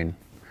 I mean,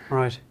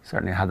 Right.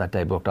 certainly had that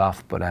day booked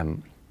off, but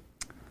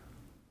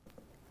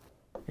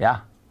yeah,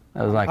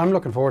 I was like, I'm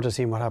looking forward to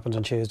seeing what happens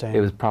on Tuesday.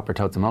 it was proper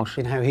totes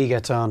emotion. Seeing how he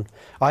gets on.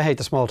 I hate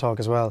the small talk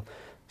as well.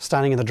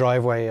 Standing in the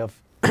driveway of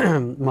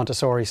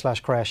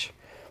Montessori/creche,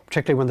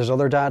 particularly when there's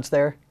other dads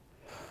there.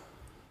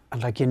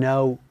 And like,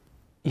 you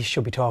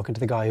should be talking to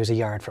the guy who's a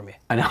yard from you.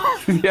 I know.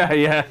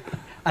 Yeah.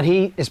 And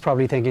he is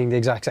probably thinking the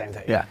exact same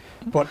thing. Yeah.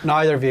 But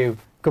neither of you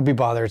could be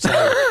bothered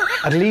saying,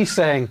 at least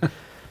saying,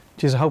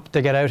 geez, I hope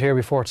they get out here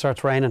before it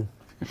starts raining.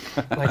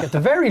 Like, at the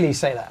very least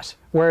say that.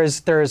 Whereas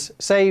there's,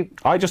 say,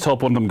 I just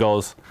hope one of them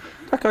goes,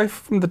 that guy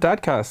from the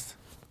Dadcast,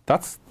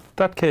 that's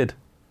that kid.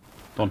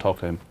 Don't talk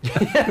to him.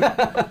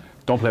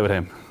 Don't play with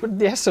him.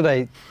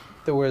 yesterday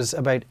there was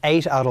about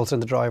 8 adults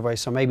in the driveway,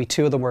 so maybe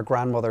 2 of them were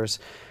grandmothers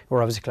who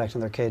were obviously collecting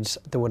their kids.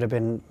 There would have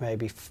been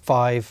maybe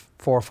 4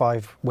 or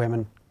 5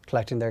 women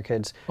collecting their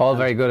kids. All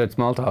very good at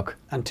small talk.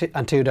 And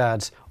 2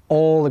 dads.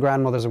 All the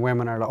grandmothers and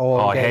women are all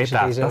I hate engaged in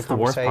that. these That's the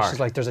worst conversations. part.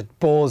 Like, there's a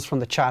buzz from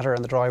the chatter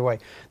in the driveway.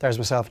 There's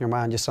myself and your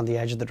man just on the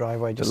edge of the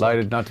driveway. Just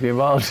Delighted not to be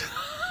involved.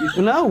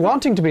 no,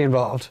 wanting to be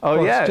involved. Oh,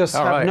 but yeah, just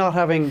all right. not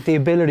having the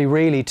ability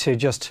really to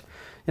just,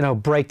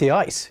 break the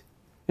ice.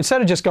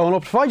 Instead of just going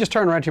up, if I just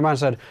turned around to your man and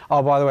said,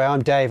 oh, by the way,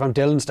 I'm Dave, I'm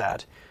Dylan's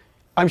dad,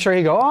 I'm sure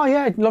he'd go, oh,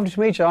 yeah, lovely to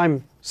meet you,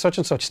 I'm such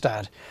and such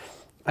dad.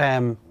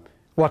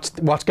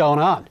 What's going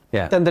on?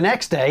 Yeah. Then the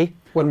next day,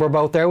 when we're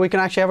both there, we can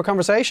actually have a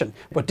conversation.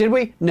 But did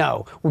we?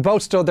 No. We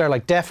both stood there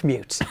like deaf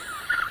mutes.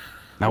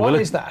 Now, What will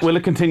is it, that? Will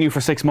it continue for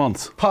 6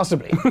 months?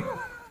 Possibly.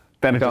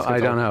 Then it just I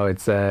gets don't over. know.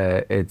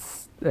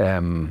 It's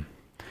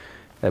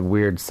a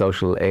weird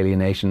social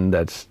alienation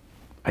that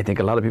I think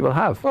a lot of people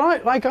have.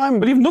 But But you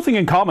have nothing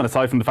in common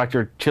aside from the fact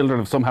your children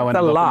have somehow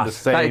ended a up lot. in the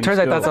same It turns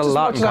out school. that's a as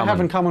lot much in as I have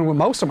common. in common with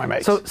most of my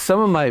mates. So some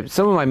of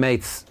my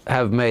mates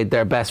have made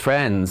their best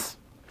friends,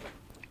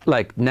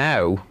 like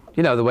now.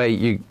 You know the way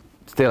you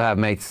still have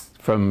mates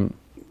from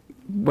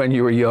when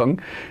you were young,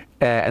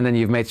 and then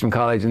you've mates from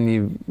college,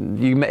 and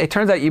it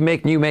turns out you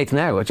make new mates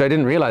now, which I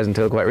didn't realize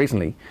until quite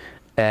recently.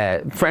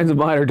 Friends of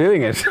mine are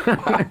doing it.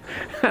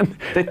 and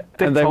They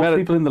and talk met to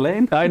people in the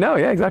lane. I know,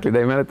 yeah, exactly.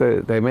 They met at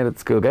the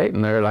school gate,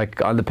 and they're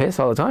like on the piss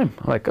all the time.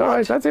 I'm like, all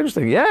right, that's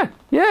interesting. Yeah.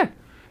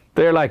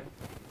 They're like,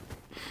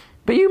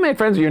 but you made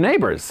friends with your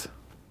neighbours.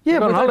 yeah, You're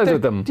going on holidays they,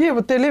 with them. Yeah,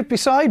 but they live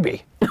beside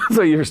me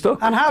So you're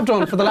stuck. and have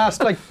done for the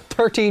last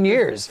 13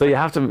 years. So you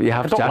have to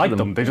I don't chat like to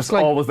them. They're just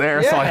Like, always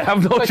there, so I yeah,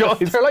 have no like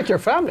choice. They're like your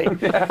family.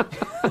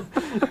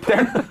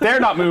 They're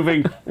not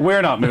moving.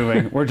 We're not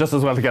moving. We're just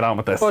as well to get on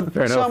with this. But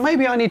Fair so enough.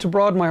 maybe I need to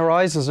broaden my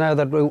horizons now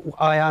that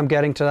I am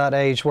getting to that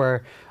age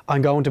where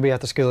I'm going to be at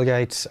the school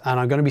gates and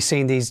I'm going to be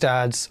seeing these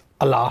dads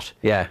a lot.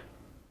 Yeah.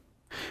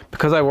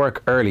 Because I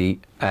work early,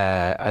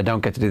 I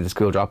don't get to do the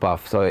school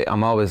drop-off. So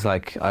I'm always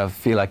like, I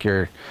feel like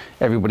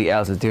everybody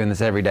else is doing this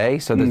every day.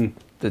 So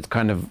it's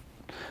kind of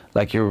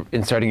like you're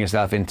inserting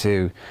yourself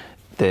into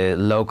the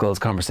locals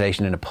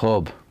conversation in a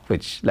pub,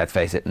 which, let's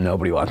face it,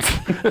 nobody wants.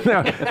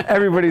 No,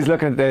 everybody's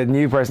looking at the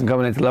new person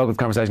coming into the locals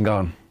conversation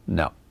going,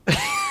 no.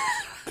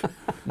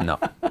 No.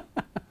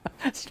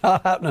 It's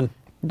not happening.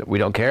 We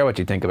don't care what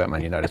you think about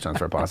Man United's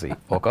transfer policy.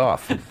 Fuck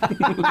off.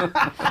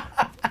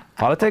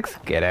 Politics?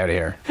 Get out of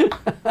here.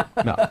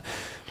 No.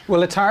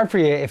 Well, it's hard for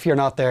you if you're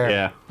not there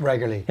Yeah.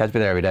 regularly. You have to be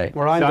there every day.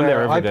 Where I'm I'm there,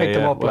 there every I day, pick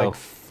them yeah. up Well- like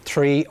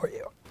 3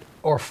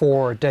 or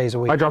 4 days a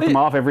week. I drop them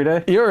off every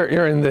day. You're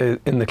in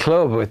the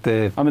club with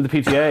the I'm in the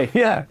PTA.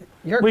 yeah.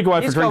 We go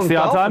out for He's drinks going the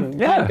odd golfing, time. playing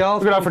Yeah,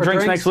 golf, we go out going for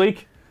drinks next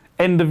week.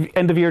 End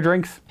of year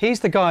drinks.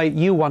 He's the guy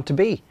you want to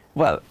be.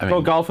 Well, I mean,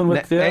 Go golfing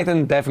with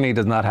Nathan definitely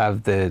does not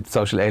have the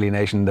social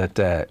alienation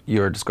that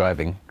you're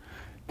describing,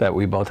 that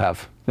we both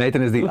have.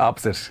 Nathan is the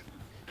opposite.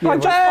 Yeah,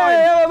 Like, well,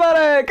 hey,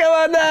 everybody, come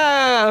on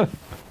down.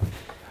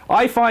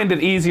 I find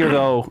it easier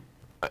though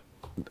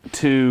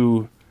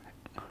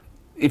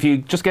if you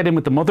just get in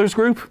with the mothers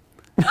group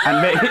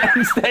and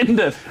extend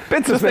it.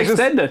 Bit Just suspicious.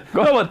 extend it.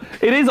 No, but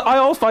it is. I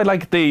always find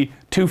like the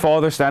 2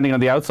 fathers standing on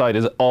the outside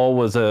is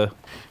always a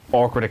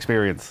awkward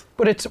experience.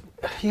 But it's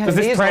There's it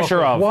this is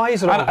pressure awkward. of Why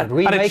is it awkward?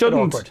 We and make it it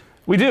shouldn't. awkward.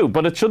 We do,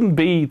 but it shouldn't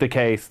be the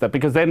case that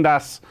because then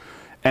that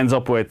ends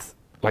up with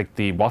like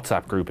the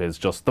WhatsApp group is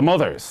just the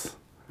mothers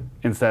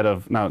instead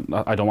of now.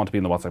 I don't want to be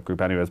in the WhatsApp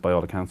group anyways, by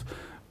all accounts,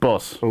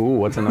 but Ooh,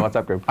 what's in the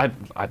WhatsApp group? I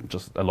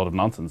just a lot of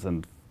nonsense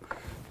and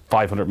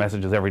 500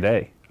 messages every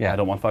day. Yeah. I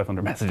don't want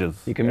 500 messages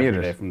You can every mute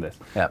it. day from this.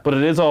 Yeah. But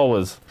it is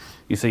always,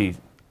 you see,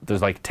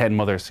 there's like 10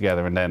 mothers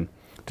together and then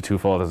the 2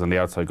 fathers on the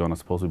outside going, I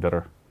suppose we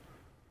better.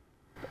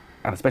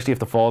 And especially if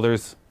the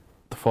father's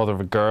the father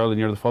of a girl and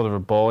you're the father of a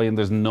boy and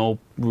there's no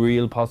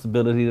real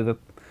possibility that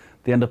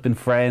they end up being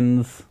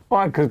friends.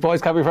 Why? Because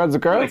boys can't be friends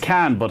with Well, girls? they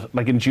can, but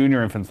like in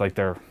junior infants, like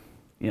they're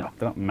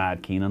not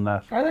mad keen on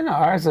that. Are they not?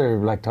 Ours are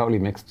like totally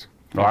mixed.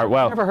 All right,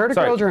 well, Never heard of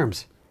sorry. girl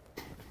germs.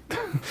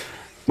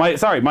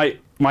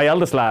 My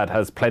eldest lad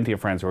has plenty of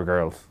friends who are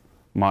girls.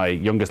 My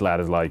youngest lad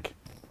is like,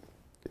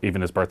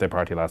 even his birthday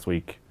party last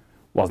week,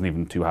 wasn't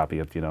even too happy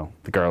if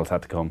the girls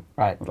had to come.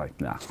 Right. I was like,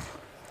 nah.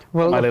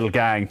 Well, my look, little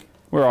gang.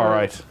 We're all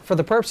right. for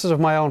the purposes of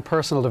my own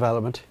personal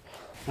development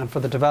and for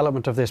the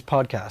development of this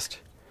podcast,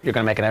 You're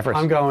going to make an effort.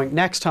 I'm going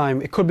next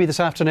time. It could be this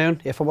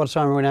afternoon. If what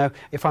time are we now?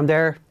 If I'm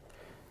there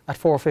at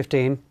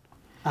 4:15,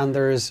 and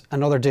there's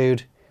another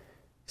dude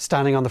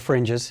standing on the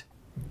fringes,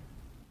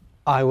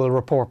 I will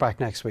report back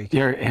next week.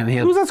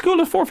 Who's at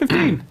school at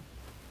 4:15?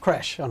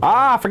 Creche.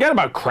 Forget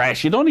about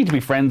creche. You don't need to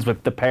be friends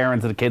with the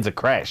parents of the kids at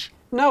creche.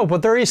 No,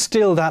 but there is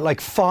still that like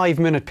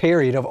 5-minute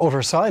period of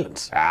utter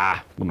silence.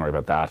 Wouldn't worry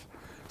about that.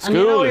 And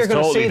you know you're going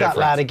to totally see that different.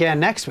 lad again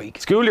next week.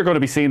 School, you're going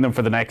to be seeing them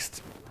for the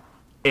next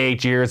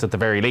 8 years at the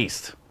very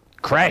least.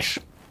 Creche,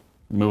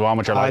 move on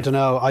with your life. I don't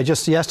know.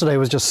 Yesterday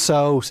was just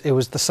so. It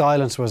was the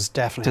silence was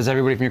deafening. Does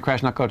everybody from your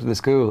crash not go to the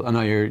school? I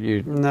know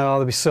you. No,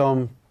 there'll be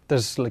some.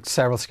 There's like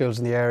several schools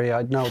in the area.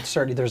 I know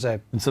certainly there's a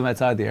Some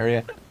outside the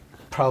area.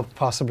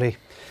 possibly.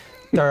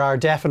 There are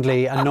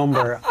definitely a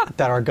number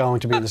that are going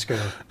to be in the school.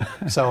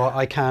 So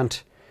I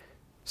can't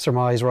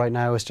surmise right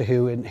now as to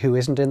who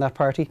isn't in that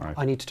party. Right.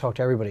 I need to talk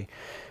to everybody.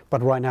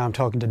 But right now I'm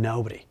talking to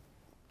nobody.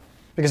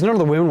 Because none of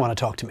the women want to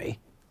talk to me.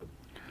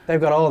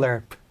 They've got all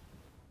their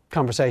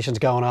conversations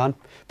going on.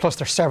 Plus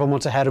they're several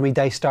months ahead of me.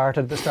 They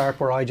started at the start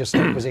where I just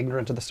was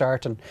ignorant at the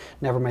start and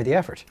never made the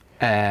effort.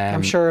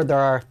 I'm sure there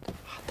are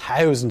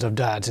thousands of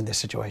dads in this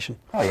situation.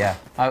 Oh yeah,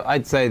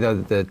 I'd say though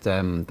that the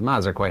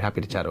Maz are quite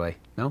happy to chat away.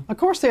 No. Of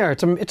course they are.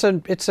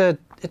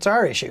 It's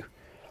our issue.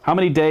 How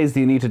many days do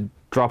you need to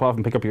drop off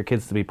and pick up your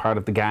kids to be part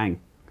of the gang?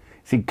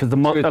 See, because a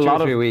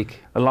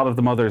lot of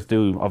the mothers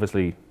do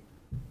obviously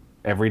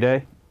every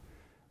day,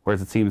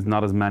 whereas it seems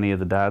not as many of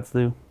the dads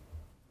do.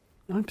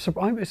 I'm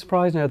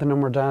surprised now the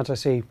number of dads I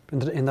see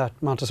in that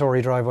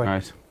Montessori driveway.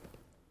 Right.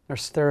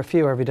 There are a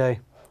few every day.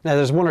 Now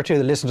there's one or two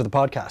that listen to the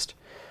podcast,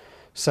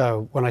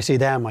 so when I see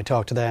them, I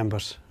talk to them,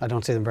 but I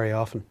don't see them very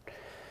often.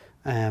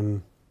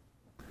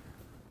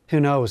 Who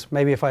knows?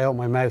 Maybe if I open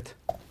my mouth,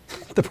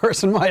 the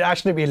person might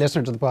actually be a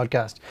listener to the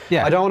podcast.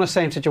 Yeah. I don't want the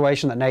same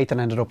situation that Nathan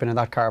ended up in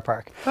that car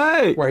park,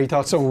 Hey. where he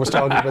thought someone was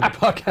talking about the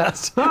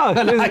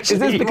podcast. Is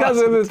this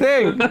because of the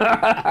thing?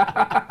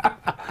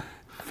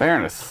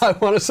 Fairness. I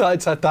want to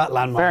sidestep that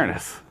landmark.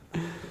 Fairness.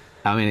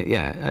 I mean,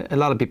 yeah, a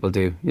lot of people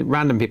do.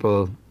 Random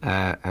people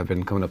have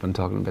been coming up and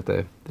talking about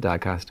the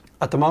Dadcast.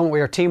 At the moment,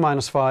 we are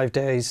T-5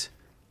 days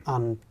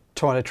on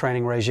toilet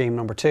training regime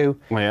number 2.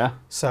 Well, yeah.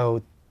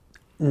 So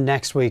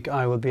next week,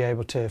 I will be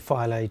able to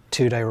file a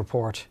 2-day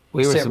report.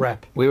 We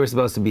rep. were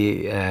supposed to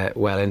be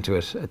well into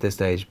it at this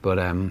stage, but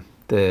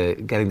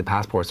getting the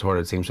passport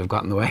sorted seems to have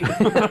gotten in the way.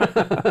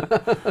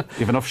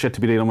 You have enough shit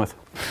to be dealing with.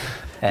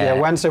 Yeah,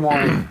 Wednesday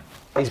morning,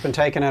 he's been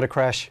taken out of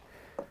creche.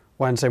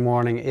 Wednesday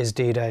morning is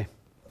D-Day.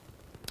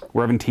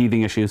 We're having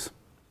teething issues.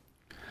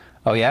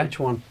 Oh yeah? Which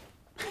one?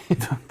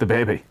 The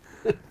baby.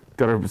 The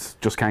others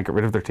just can't get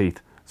rid of their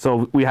teeth.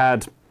 So we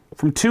had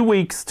from 2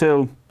 weeks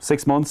till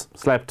 6 months,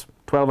 slept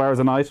 12 hours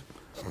a night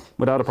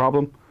without a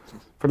problem.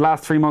 For the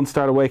last 3 months,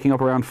 started waking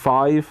up around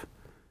 5,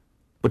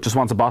 but just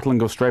wants a bottle and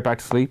goes straight back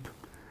to sleep.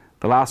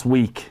 The last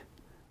week,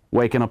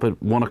 waking up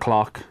at 1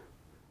 o'clock,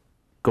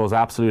 goes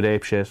absolute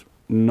apeshit,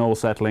 no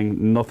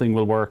settling, nothing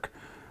will work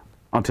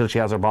until she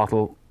has her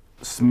bottle,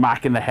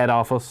 smacking the head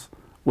off us,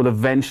 will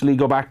eventually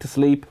go back to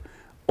sleep,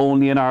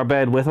 only in our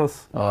bed with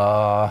us.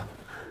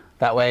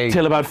 That way.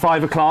 Till about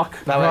 5 o'clock.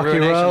 That way Rocky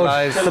ruination Road.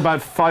 lies. Till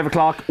about 5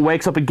 o'clock,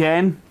 wakes up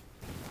again,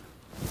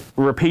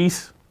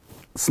 repeat,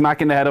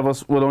 smacking the head of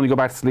us, will only go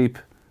back to sleep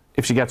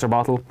if she gets her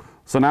bottle.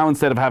 So now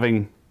instead of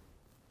having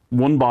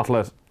one bottle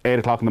at 8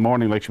 o'clock in the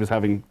morning like she was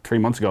having 3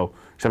 months ago,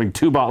 she's having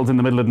 2 bottles in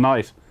the middle of the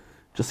night,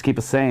 just to keep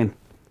us sane.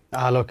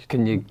 Look,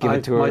 Can you give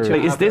it to my her? two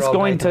Like, is this after all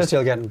going night, I'm to-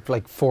 still getting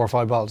like 4 or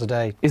 5 bottles a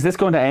day? Is this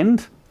going to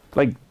end?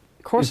 Like,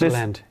 Of course is this,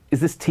 it'll end. Is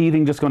this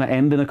teething just going to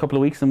end in a couple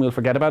of weeks and we'll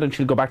forget about it and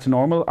she'll go back to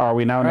normal? Or are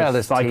we now in a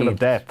this cycle of teeth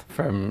death?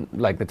 from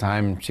like the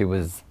time she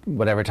was,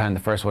 whatever time the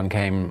first one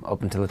came,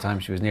 up until the time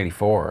she was nearly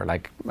 4,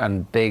 like,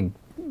 and big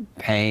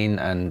pain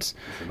and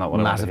not what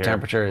I want massive to hear.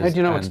 temperatures. How do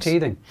you know it's and-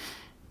 teething?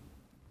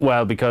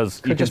 Well,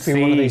 because you can just be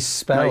see, one of these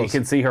spells. No, you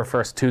can see her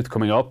first tooth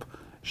coming up.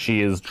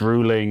 She is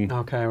drooling.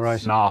 Okay, right.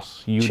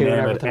 Snot. You Chewing name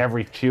everything.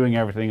 it. Chewing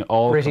everything.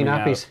 All Gritty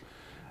coming nappies.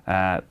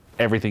 out.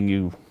 Everything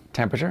you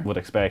Temperature? would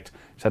expect.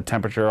 She's had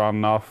temperature on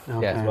and off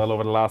Okay. as well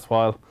over the last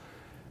while.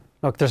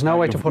 Look, there's no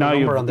way to put a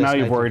number on this. Now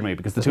you've Nathan. worried me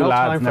because the There's two no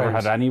lads time never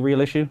frames. had any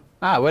real issue.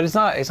 Well, it's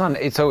not.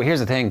 So here's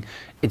the thing.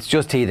 It's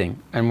just teething.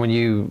 And when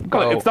you go...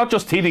 Well, it's not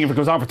just teething if it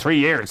goes on for 3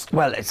 years.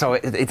 Well, so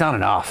it's on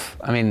and off.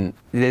 I mean,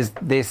 there's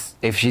this.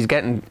 If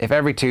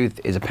every tooth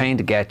is a pain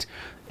to get,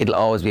 it'll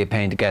always be a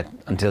pain to get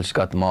until she's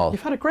got them all.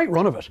 You've had a great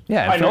run of it.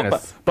 Yeah, in I know,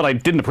 fairness. but I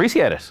didn't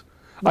appreciate it.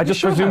 I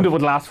just should presumed have. it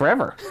would last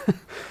forever.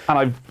 And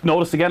I've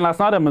noticed again last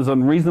night I'm as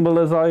unreasonable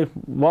as I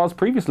was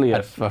previously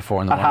at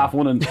 4 in the at half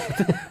one. And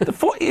the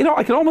 4,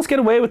 I can almost get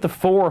away with the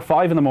 4 or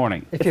 5 in the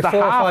morning. If you're 4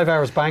 or 5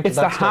 hours banked It's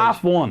at the that half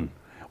stage. one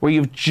where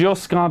you've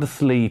just gone to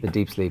sleep The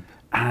deep sleep.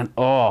 and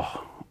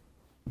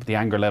the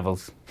anger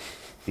levels.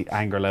 The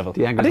anger level.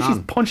 The anger's I think she's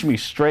on. punching me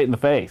straight in the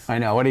face. I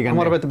know. What are you going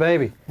And to what do?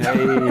 about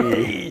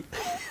the baby?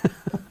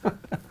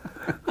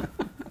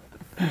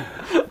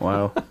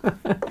 Wow.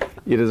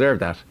 You deserve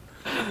that.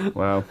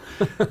 Wow.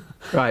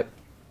 Right.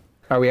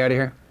 Are we out of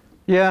here?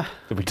 Yeah.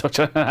 Did we touch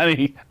on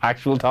any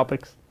actual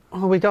topics?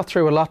 Oh, we got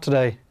through a lot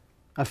today.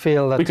 I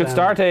feel that We could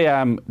start a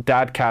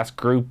Dadcast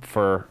group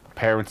for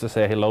parents to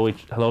say hello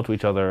to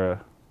each other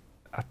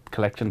at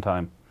collection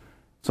time.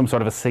 Some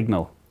sort of a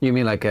signal. You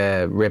mean like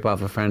a rip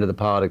off a friend of the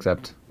pod,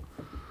 except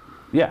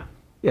Yeah.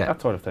 Yeah.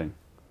 That sort of thing.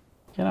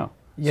 You know.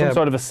 Yeah. Some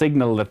sort of a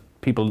signal that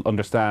people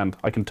understand.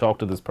 I can talk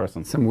to this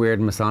person. some weird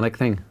Masonic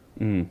thing.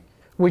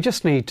 we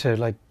just need to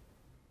like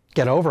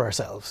get over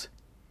ourselves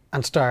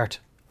and start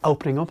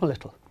opening up a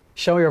little.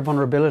 Show your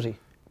vulnerability.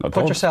 No,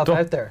 Put yourself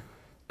out there.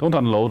 Don't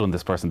unload on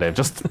this person, Dave.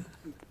 Just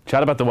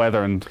chat about the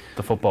weather and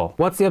the football.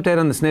 What's the update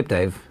on the snip,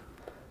 Dave?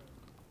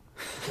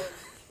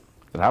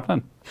 Is it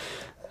happening?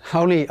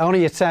 Only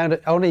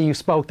you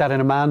spoke that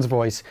in a man's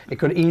voice. It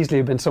could easily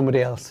have been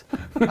somebody else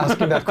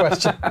asking that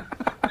question.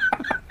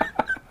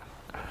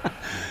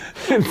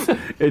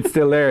 It's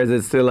still there. Is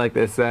it still like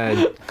this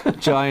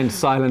giant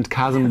silent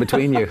chasm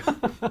between you?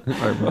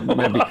 Or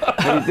maybe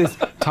this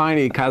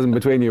tiny chasm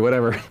between you,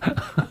 whatever.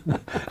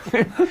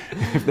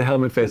 If the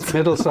helmet fits.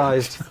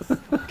 Middle-sized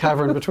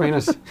cavern between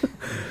us.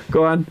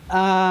 Go on.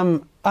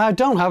 I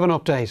don't have an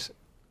update.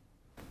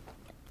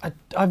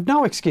 I've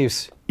no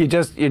excuse. You're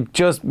just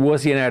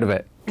wussying out of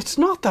it. It's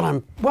not that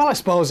I'm. Well, I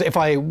suppose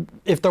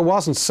if there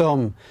wasn't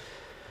some,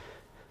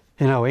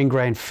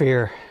 ingrained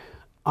fear,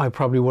 I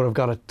probably would have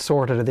got it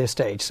sorted at this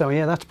stage. So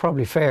yeah, that's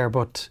probably fair.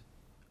 But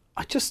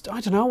I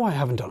don't know why I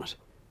haven't done it.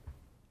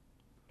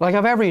 Like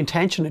I've every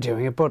intention of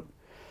doing it, but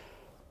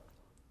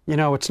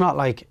it's not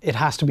like it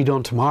has to be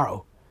done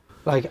tomorrow.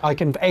 Like I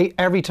can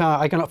every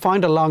time I can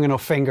find a long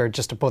enough finger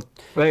just to put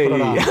it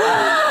on.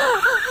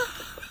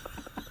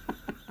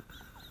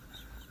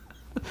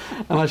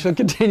 And I shall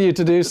continue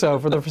to do so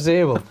for the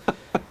foreseeable.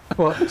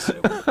 But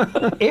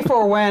if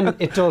or when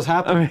it does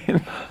happen,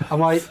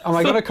 am I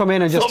going to come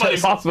in and just... So many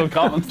possible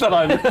comments that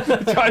I'm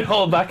trying to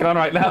hold back on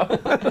right now.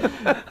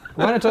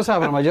 When it does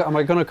happen, am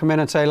I going to come in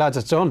and say, lads,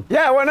 it's done?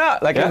 Yeah, why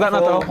not? Like, Yeah, is that not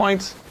the full- whole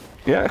point?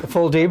 Yeah. The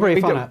full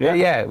debrief on it?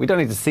 Yeah, we don't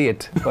need to see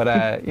it, but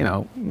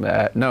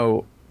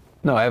no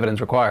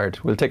evidence required.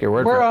 We'll take your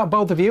word Where for are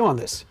both of you on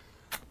this?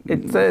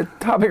 it. It's a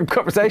topic of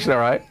conversation, all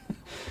right?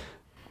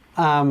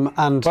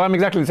 And Well, I'm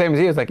exactly the same as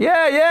you. It's like,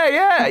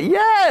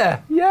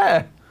 yeah.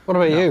 what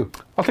about you?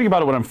 I'll think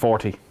about it when I'm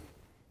 40.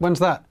 When's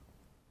that?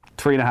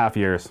 3.5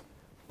 years.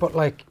 But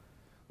like,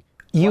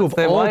 you of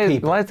So all why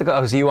people. is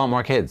the so you want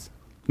more kids?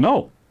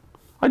 No.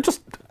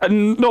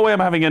 No way I'm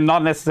having a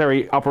not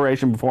necessary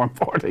operation before I'm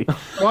 40.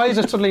 Why is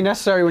it suddenly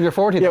necessary when you're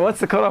 40? Yeah, what's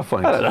the cutoff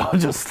point? I don't know,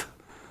 just...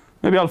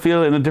 Maybe I'll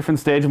feel in a different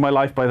stage of my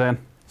life by then.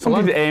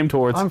 Something to aim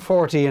towards. I'm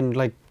 40 in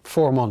like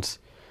 4 months.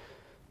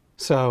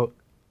 So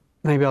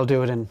maybe I'll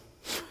do it in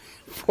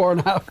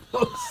 4.5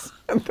 months.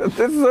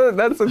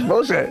 That's such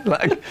bullshit.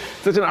 Like,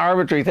 such an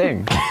arbitrary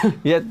thing.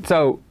 Yeah,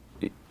 so,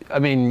 I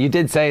mean, you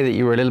did say that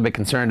you were a little bit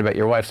concerned about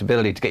your wife's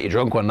ability to get you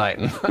drunk one night.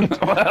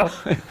 Well,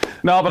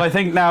 no, but I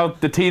think now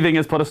the teething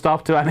has put a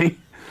stop to any.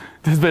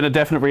 There's been a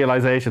definite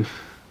realisation.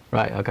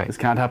 Right, okay. This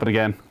can't happen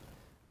again.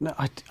 No,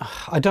 I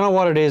don't know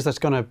what it is that's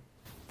going to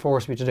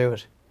force me to do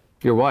it.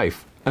 Your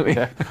wife. I mean,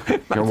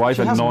 Your wife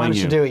She hasn't annoying managed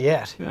you. to do it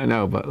yet. I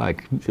know, but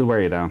like, She'll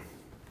wear you down.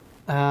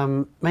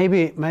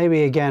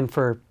 Maybe again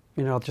for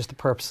just the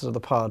purposes of the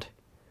pod,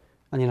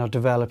 and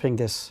developing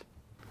this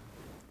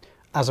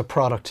as a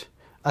product,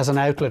 as an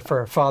outlet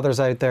for fathers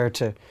out there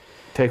to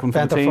Take one for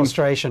vent the their team.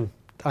 frustration.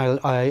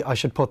 I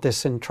should put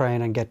this in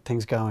train and get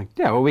things going.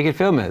 yeah, well, we could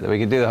film it. We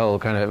could do the whole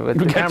kind of.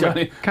 The Get camera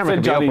Johnny,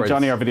 could be Johnny, upwards.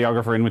 Johnny, our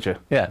videographer, in with you.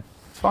 Yeah,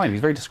 It's fine.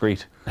 He's very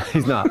discreet.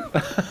 he's not.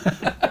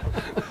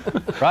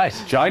 Right.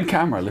 Giant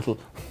camera, little.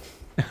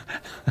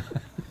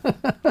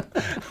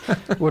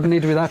 Wouldn't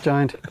need to be that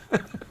giant.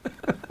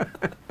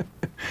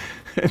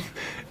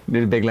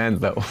 Need a big lens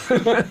though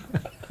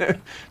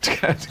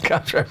to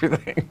capture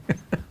everything.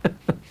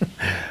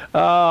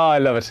 Oh, I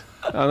love it.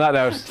 On that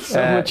note,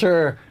 So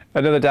mature.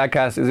 another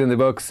Dadcast is in the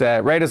books.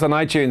 Rate us on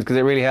iTunes because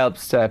it really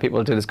helps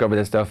people to discover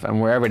this stuff.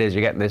 And wherever it is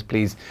you're getting this,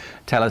 please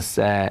tell us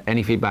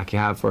any feedback you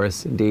have for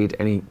us. Indeed,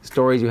 any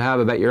stories you have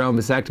about your own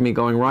vasectomy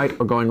going right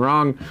or going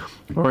wrong,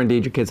 or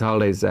indeed your kids'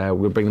 holidays.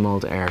 We'll bring them all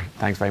to air.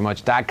 Thanks very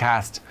much.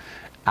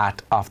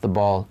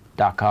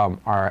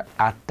 Dadcast@offtheball.com or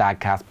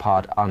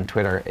 @DadcastPod on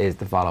Twitter is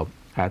the follow.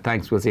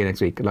 Thanks. We'll see you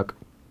next week. Good luck.